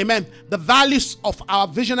around, amen, the values of our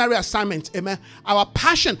visionary assignment, amen. Our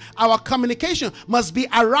passion, our communication must be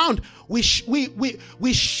around. We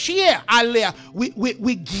share, hallelujah.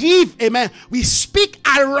 We give, amen. We speak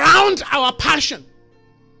around our passion.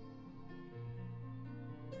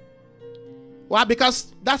 Why?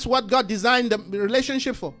 Because that's what God designed the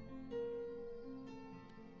relationship for.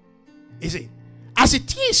 You see, as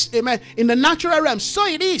it is, amen, in the natural realm, so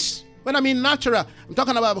it is. When I mean natural, I'm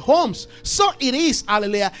talking about homes. So it is,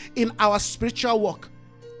 hallelujah, in our spiritual walk.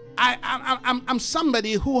 I'm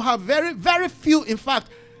somebody who have very, very few, in fact,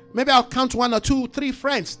 maybe I'll count 1 or 2, 3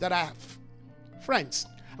 friends that I have. Friends.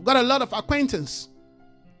 I've got a lot of acquaintance.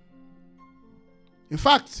 In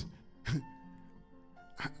fact,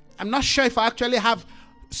 I'm not sure if I actually have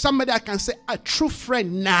somebody I can say a true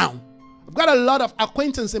friend now. I've got a lot of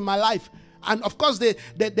acquaintance in my life. And of course, the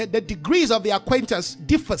degrees of the acquaintance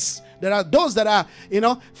differs. There are those that are,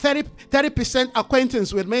 30%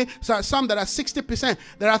 acquaintance with me. So some that are 60%.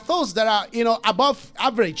 There are those that are, above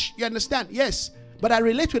average. You understand? Yes. But I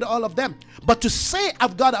relate with all of them. But to say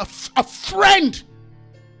I've got a friend,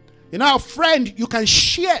 a friend you can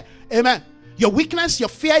share, amen, your weakness, your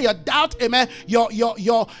fear, your doubt, amen, your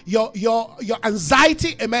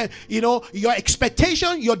anxiety, amen, your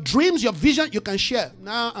expectation, your dreams, your vision, you can share.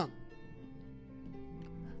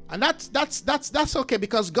 And that's okay,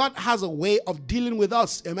 because God has a way of dealing with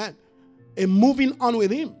us, amen, and moving on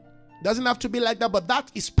with him. Doesn't have to be like that, but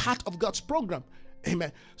that is part of God's program,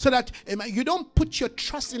 amen. So that, amen, you don't put your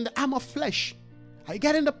trust in the arm of flesh. Are you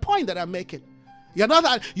getting the point that I'm making? You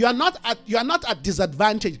are not at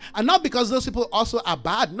disadvantage, and not because those people also are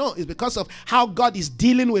bad. No, it's because of how God is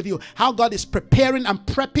dealing with you, how God is preparing and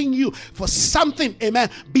prepping you for something, amen,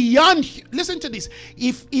 beyond. Listen to this.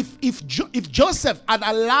 If Joseph had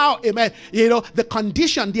allowed, amen, the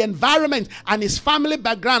condition, the environment, and his family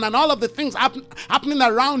background, and all of the things happening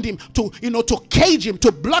around him to cage him,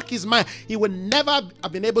 to block his mind, he would never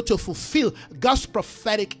have been able to fulfill God's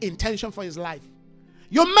prophetic intention for his life.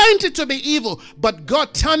 You meant it to be evil, but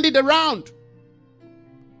God turned it around.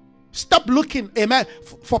 Stop looking, amen,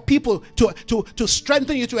 for people to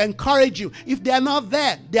strengthen you, to encourage you. If they are not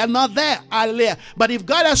there, they are not there. Hallelujah. But if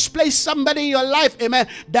God has placed somebody in your life, amen,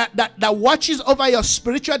 that watches over your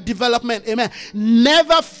spiritual development, amen,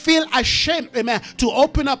 never feel ashamed, amen, to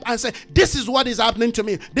open up and say, this is what is happening to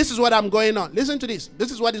me. This is what I'm going on. Listen to this.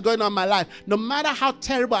 This is what is going on in my life. No matter how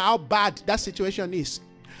terrible, how bad that situation is.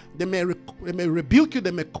 They may rebuke you,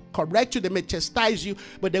 they may correct you, they may chastise you,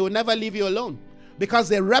 but they will never leave you alone, because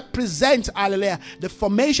they represent, hallelujah, the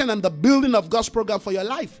formation and the building of God's program for your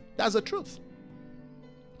life. That's the truth.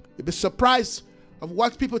 You'll be surprised of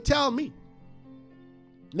what people tell me.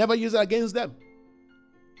 Never use it against them.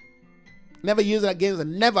 Never use it against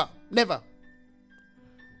them. Never, never.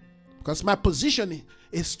 Because my position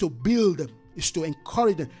is to build them, is to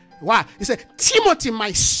encourage them. Why? He said, Timothy,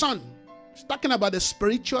 my son. He's talking about the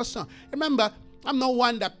spiritual son. Remember, I'm not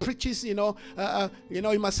one that preaches, you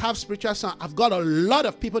must have spiritual son. I've got a lot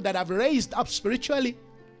of people that I've raised up spiritually.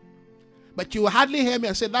 But you will hardly hear me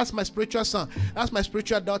and say, that's my spiritual son. That's my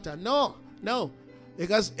spiritual daughter. No.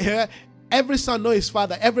 Because every son knows his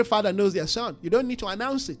father. Every father knows their son. You don't need to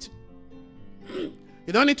announce it. You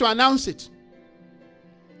don't need to announce it.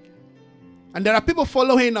 And there are people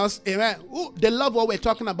following us, amen, who they love what we're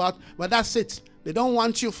talking about, but that's it. They don't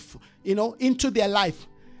want you, into their life.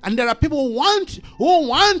 And there are people who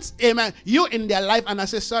want, amen, you in their life. And I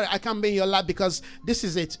say, sorry, I can't be in your life because this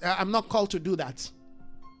is it. I'm not called to do that.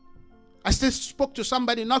 I still spoke to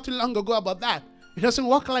somebody not too long ago about that. It doesn't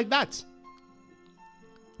work like that.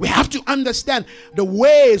 We have to understand the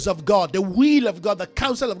ways of God, the will of God, the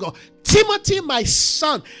counsel of God. Timothy, my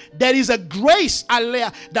son, there is a grace,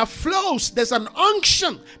 hallelujah, that flows. There's an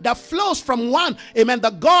unction that flows from one, amen,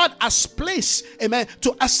 that God has placed, amen,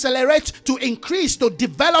 to accelerate, to increase, to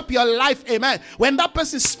develop your life, amen. When that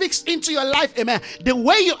person speaks into your life, amen, the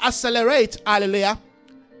way you accelerate, hallelujah,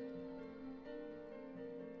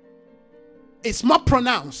 it's more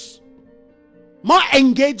pronounced, more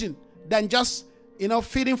engaging than just,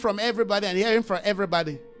 feeding from everybody and hearing from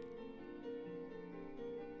everybody.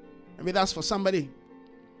 Maybe that's for somebody.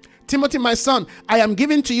 Timothy, my son, I am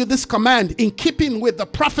giving to you this command in keeping with the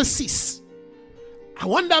prophecies. I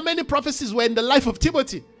wonder how many prophecies were in the life of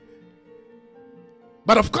Timothy.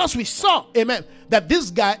 But of course we saw, amen, that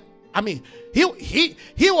this guy,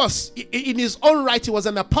 he was, in his own right, he was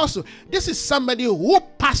an apostle. This is somebody who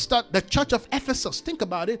pastored the church of Ephesus. Think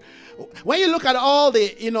about it. When you look at all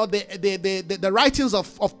the writings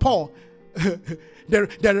of Paul,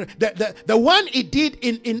 the one he did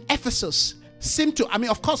in Ephesus seemed to,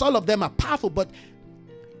 of course all of them are powerful, but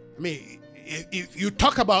if you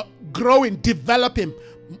talk about growing, developing,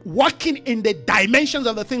 walking in the dimensions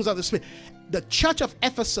of the things of the Spirit, the church of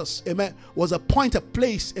Ephesus, amen, was a point, a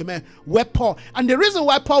place, amen, where Paul, and the reason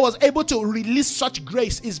why Paul was able to release such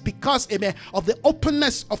grace is because, amen, of the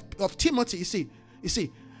openness of Timothy. You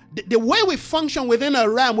see, the way we function within a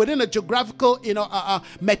realm, within a geographical,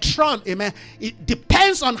 metron, amen, it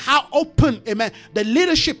depends on how open, amen, the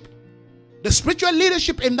leadership, the spiritual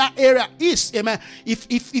leadership in that area is, amen.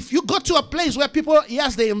 If you go to a place where people,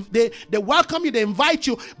 yes, they welcome you, they invite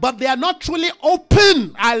you, but they are not truly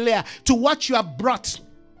open, hallelujah, to what you have brought.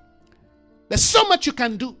 There's so much you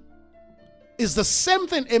can do. It's the same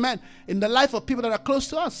thing, amen, in the life of people that are close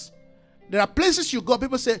to us. There are places you go,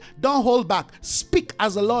 people say, don't hold back. Speak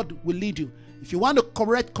as the Lord will lead you. If you want to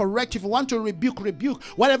correct. If you want to rebuke.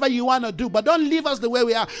 Whatever you want to do. But don't leave us the way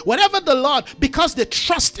we are. Whatever the Lord, because they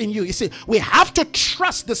trust in you. You see, we have to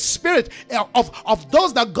trust the spirit of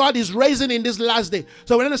those that God is raising in this last day.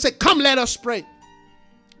 So we're going to say, come, let us pray.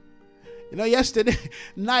 Yesterday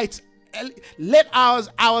night, late hours,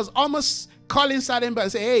 I was almost calling Saturday and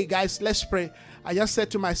say, hey, guys, let's pray. I just said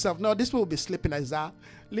to myself, no, this will be sleeping, Isaiah.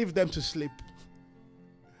 Leave them to sleep.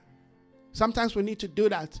 Sometimes we need to do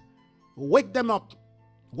that. Wake them up.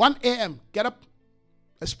 1 a.m. Get up.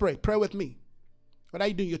 Let's pray. Pray with me. What are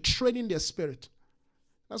you doing? You're training their spirit.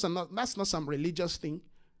 That's not some religious thing.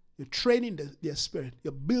 You're training their spirit.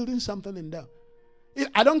 You're building something in them.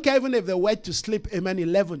 I don't care even if they went to sleep, amen,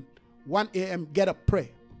 1 a.m. Get up. Pray.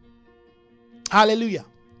 Hallelujah.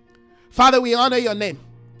 Father, we honor your name.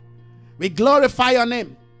 We glorify your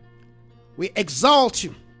name. We exalt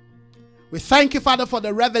you. We thank you, Father, for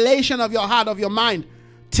the revelation of your heart, of your mind.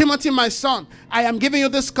 Timothy, my son, I am giving you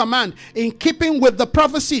this command in keeping with the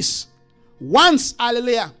prophecies. Once,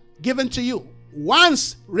 hallelujah, given to you.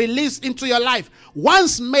 Once released into your life.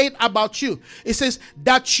 Once made about you. It says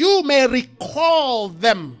that you may recall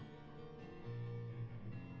them.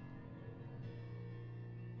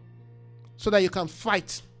 So that you can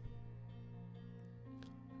fight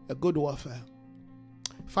a good warfare.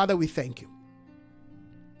 Father, we thank you.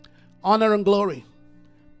 Honor and glory,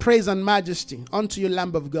 praise and majesty unto you,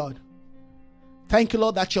 Lamb of God. Thank you,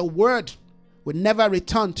 Lord, that your word will never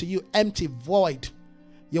return to you empty, void.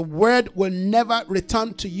 Your word will never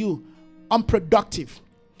return to you unproductive.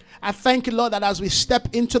 I thank you, Lord, that as we step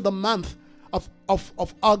into the month of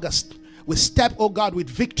August, we step, oh God, with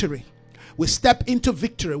victory. We step into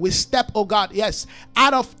victory. We step, oh God, yes,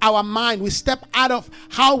 out of our mind. We step out of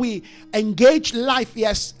how we engage life,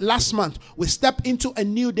 yes, last month. We step into a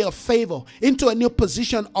new day of favor, into a new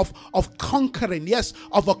position of conquering, yes,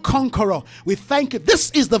 of a conqueror. We thank you.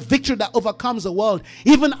 This is the victory that overcomes the world,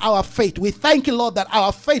 even our faith. We thank you, Lord, that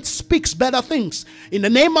our faith speaks better things. In the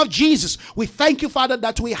name of Jesus, we thank you, Father,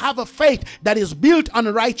 that we have a faith that is built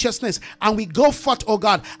on righteousness, and we go forth, oh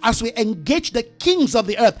God, as we engage the kings of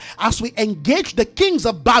the earth, as we engage the kings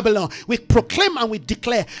of Babylon. We proclaim and we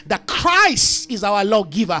declare that Christ is our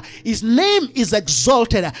lawgiver. His name is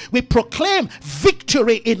exalted. We proclaim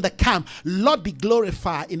victory in the camp. Lord, be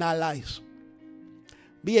glorified in our lives.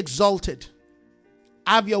 Be exalted.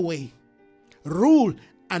 Have your way. Rule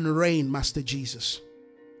and reign, Master Jesus.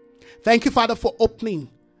 Thank you, Father, for opening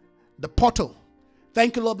the portal.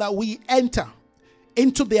 Thank you, Lord, that we enter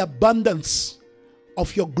into the abundance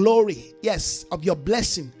of your glory. Yes, of your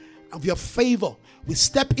blessing, of your favor. We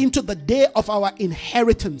step into the day of our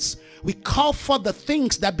inheritance. We call for the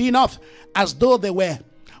things that be not as though they were.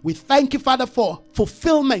 We thank you, Father, for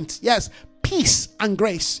fulfillment. Yes, peace and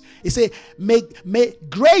grace. He said, may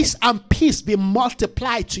grace and peace be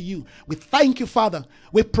multiplied to you. We thank you, Father.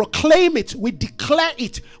 We proclaim it. We declare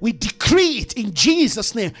it. We decree it in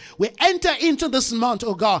Jesus' name. We enter into this month,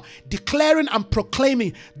 oh God, declaring and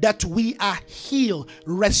proclaiming that we are healed,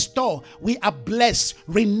 restored, we are blessed,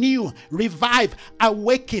 renew, revive,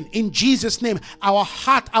 awaken in Jesus' name. Our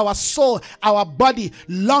heart, our soul, our body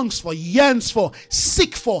longs for, yearns for,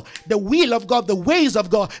 seek for the will of God, the ways of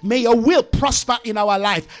God. May your will prosper in our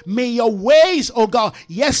life. May your ways, oh God,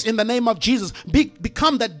 yes, in the name of Jesus,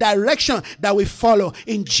 become the direction that we follow.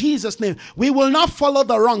 In Jesus' name, we will not follow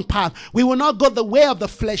the wrong path. We will not go the way of the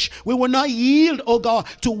flesh. We will not yield, oh God,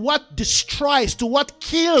 to what destroys, to what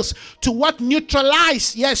kills, to what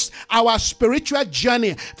neutralizes, yes, our spiritual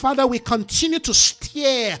journey. Father, we continue to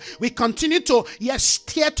steer. We continue to, yes,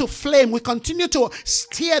 steer to flame. We continue to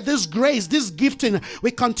steer this grace, this gifting. We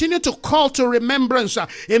continue to call to remembrance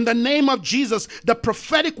in the name of Jesus, the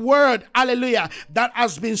prophetic word, hallelujah, that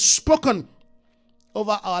has been spoken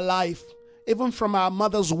over our life. Even from our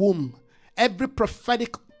mother's womb, every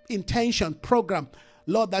prophetic intention, program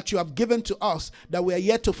Lord, that you have given to us that we are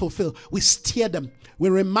yet to fulfill, we steer them. We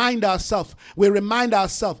remind ourselves. We remind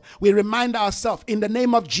ourselves. We remind ourselves. In the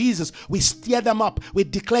name of Jesus, we steer them up. We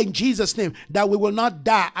declare in Jesus' name that we will not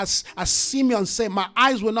die. As Simeon said, my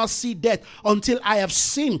eyes will not see death until I have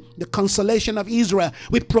seen the consolation of Israel.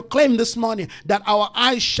 We proclaim this morning that our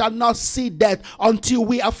eyes shall not see death until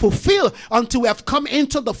we are fulfilled, until we have come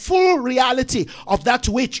into the full reality of that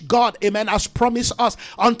which God, amen, has promised us,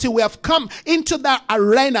 until we have come into that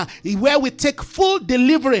arena where we take full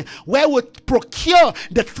delivery, where we procure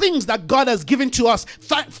the things that God has given to us.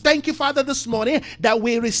 Thank you, Father, this morning that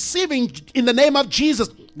we're receiving in the name of Jesus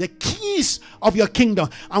the keys of your kingdom,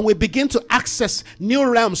 and we begin to access new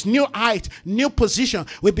realms, new height, new position.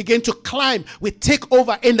 We begin to climb. We take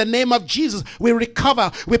over in the name of Jesus. We recover.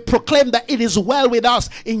 We proclaim that it is well with us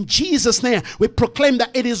in Jesus' name. We proclaim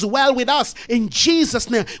that it is well with us in Jesus'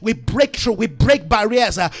 name. We break through. We break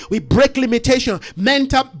barriers. We break limitation,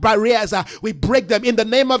 mental barriers. We break them in the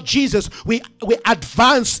name of Jesus. We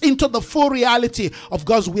advance into the full reality of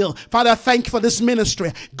God's will. Father, thank you for this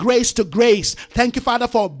ministry, grace to grace. Thank you, Father,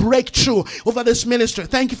 for breakthrough over this ministry.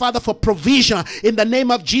 Thank you, Father, for provision in the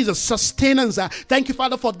name of Jesus, sustenance. Thank you,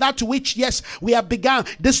 Father, for that which, yes, we have begun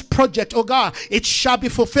this project. Oh God, it shall be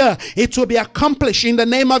fulfilled. It will be accomplished in the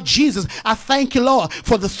name of Jesus. I thank you, Lord,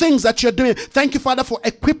 for the things that you're doing. Thank you, Father, for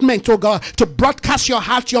equipment, oh God, to broadcast your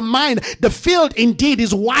heart, your mind. The field indeed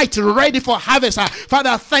is white, ready for harvest.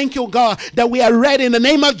 Father, I thank you, God, that we are ready in the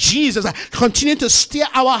name of Jesus. Continue to steer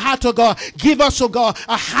our heart, oh God. Give us, oh God,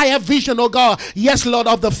 a higher vision, oh God. Yes, Lord,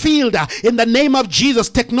 of the field in the name of Jesus.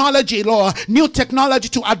 Technology, Lord, new technology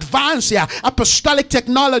to advance, apostolic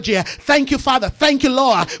technology. Thank you, Father. Thank you,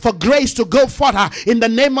 Lord, for grace to go further in the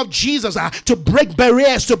name of Jesus, to break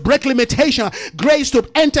barriers, to break limitation, grace to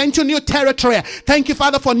enter into new territory. Thank you,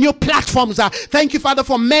 Father, for new platforms. Thank you, Father,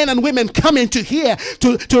 for men and women coming to hear,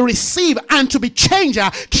 to receive and to be changed.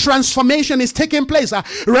 Transformation is taking place.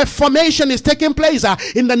 Reformation is taking place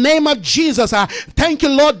in the name of Jesus. Thank you,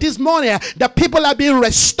 Lord, this morning the people are being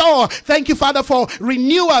restored. Thank you, Father, for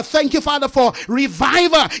renewal. Thank you, Father, for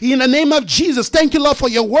revival in the name of Jesus. Thank you, Lord, for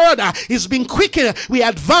your word. It's been quickened. We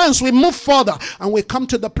advance, we move further, and we come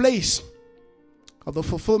to the place of the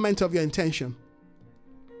fulfillment of your intention.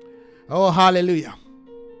 Oh, hallelujah.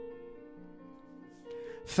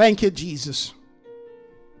 Thank you, Jesus,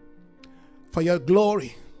 for your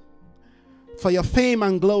glory, for your fame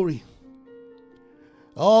and glory.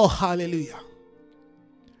 Oh, hallelujah.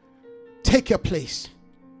 Take your place.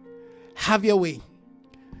 Have your way.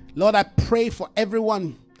 Lord, I pray for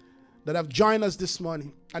everyone that have joined us this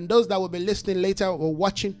morning and those that will be listening later or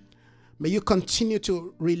watching. May you continue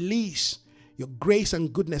to release your grace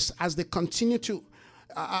and goodness as they continue to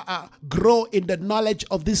grow in the knowledge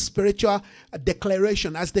of this spiritual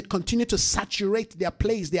declaration, as they continue to saturate their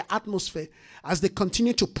place, their atmosphere, as they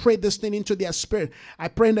continue to pray this thing into their spirit. I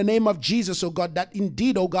pray in the name of Jesus, oh God, that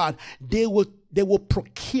indeed, oh God, they will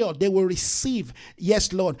procure, they will receive,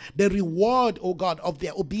 yes, Lord, the reward, oh God, of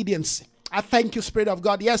their obedience. I thank you, Spirit of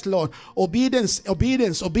God. Yes, Lord. Obedience,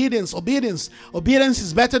 obedience, obedience, obedience. Obedience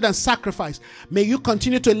is better than sacrifice. May you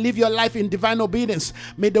continue to live your life in divine obedience.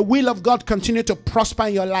 May the will of God continue to prosper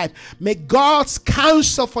in your life. May God's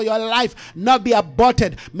counsel for your life not be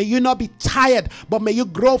aborted. May you not be tired, but may you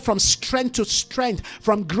grow from strength to strength,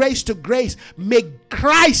 from grace to grace. May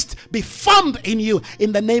Christ be formed in you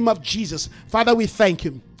in the name of Jesus. Father, we thank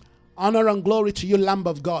you. Honor and glory to you, Lamb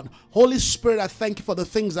of God. Holy Spirit, I thank you for the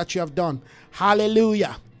things that you have done.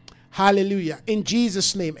 Hallelujah. Hallelujah. In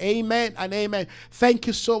Jesus' name, amen and amen. Thank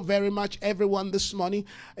you so very much, everyone, this morning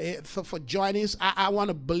for joining us. I want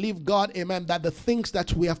to believe God, amen, that the things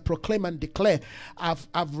that we have proclaimed and declared have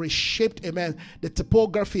reshaped, amen, the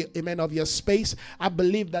topography, amen, of your space. I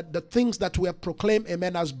believe that the things that we have proclaimed,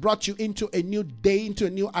 amen, has brought you into a new day, into a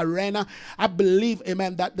new arena. I believe,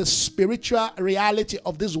 amen, that the spiritual reality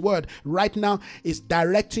of this word right now is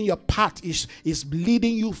directing your path, is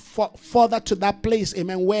leading you further to that place,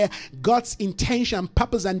 amen, where God's intention,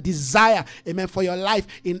 purpose, and desire, amen, for your life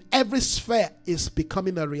in every sphere is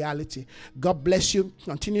becoming a reality. God bless you.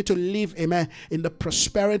 Continue to live, amen, in the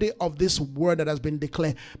prosperity of this word that has been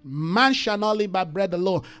declared. Man shall not live by bread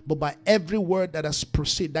alone, but by every word that is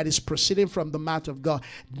proceeding from the mouth of God.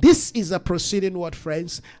 This is a proceeding word,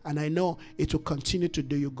 friends, and I know it will continue to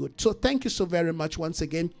do you good. So thank you so very much once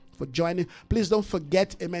again for joining. Please don't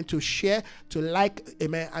forget, amen, to share, to like,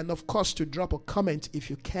 amen, and of course to drop a comment if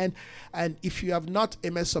you can. And if you have not,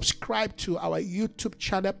 amen, subscribed to our YouTube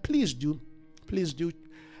channel, please do. Please do.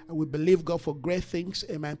 And we believe God for great things,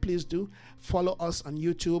 amen. Please do follow us on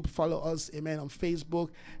YouTube, follow us, amen, on Facebook,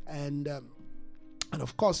 and And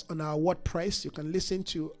of course, on our WordPress, you can listen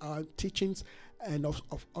to our teachings and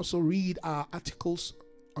also read our articles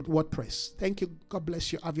on WordPress. Thank you. God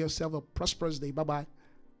bless you. Have yourself a prosperous day. Bye-bye.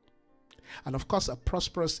 And of course, a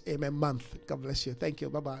prosperous, amen, month. God bless you. Thank you.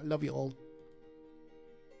 Bye-bye. Love you all.